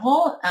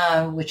Carnival,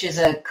 which is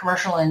a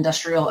commercial and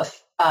industrial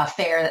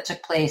fair that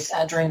took place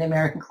during the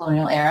American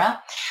colonial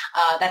era.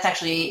 That's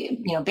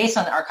actually based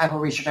on the archival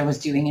research I was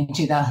doing in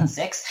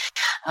 2006,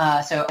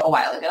 so a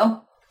while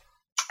ago.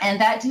 And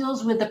that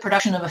deals with the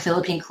production of a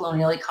Philippine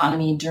colonial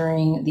economy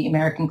during the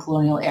American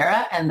colonial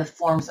era and the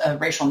forms of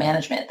racial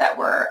management that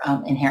were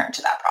inherent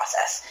to that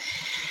process.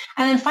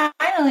 And then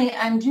finally,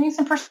 I'm doing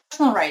some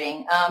personal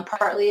writing,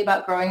 partly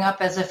about growing up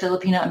as a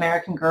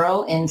Filipino-American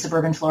girl in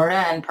suburban Florida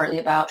and partly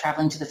about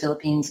traveling to the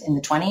Philippines in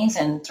the 1920s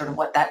and sort of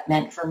what that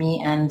meant for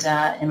me and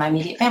in my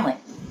immediate family.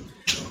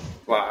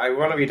 Wow, I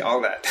want to read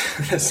all that.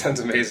 That sounds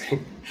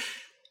amazing.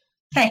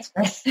 Thanks,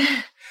 Chris.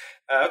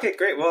 Okay,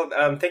 great. Well,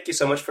 thank you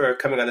so much for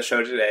coming on the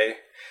show today.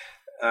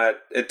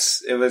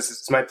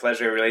 It's my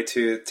pleasure really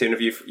to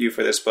interview you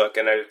for this book,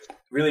 and I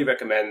really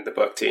recommend the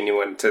book to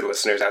the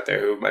listeners out there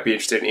who might be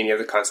interested in any of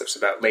the concepts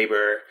about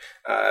labor,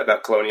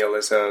 about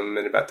colonialism,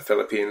 and about the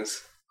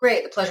Philippines.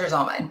 Great. The pleasure is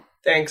all mine.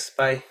 Thanks.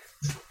 Bye.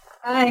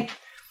 Bye.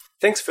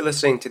 Thanks for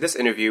listening to this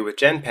interview with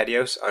Jen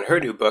Patios on her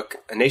new book,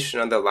 A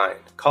Nation on the Line,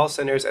 Call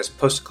Centers as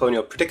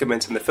Post-Colonial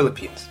Predicaments in the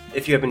Philippines.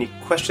 If you have any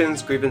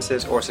questions,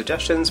 grievances, or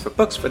suggestions for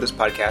books for this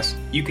podcast,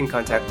 you can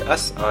contact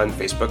us on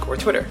Facebook or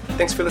Twitter.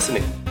 Thanks for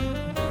listening.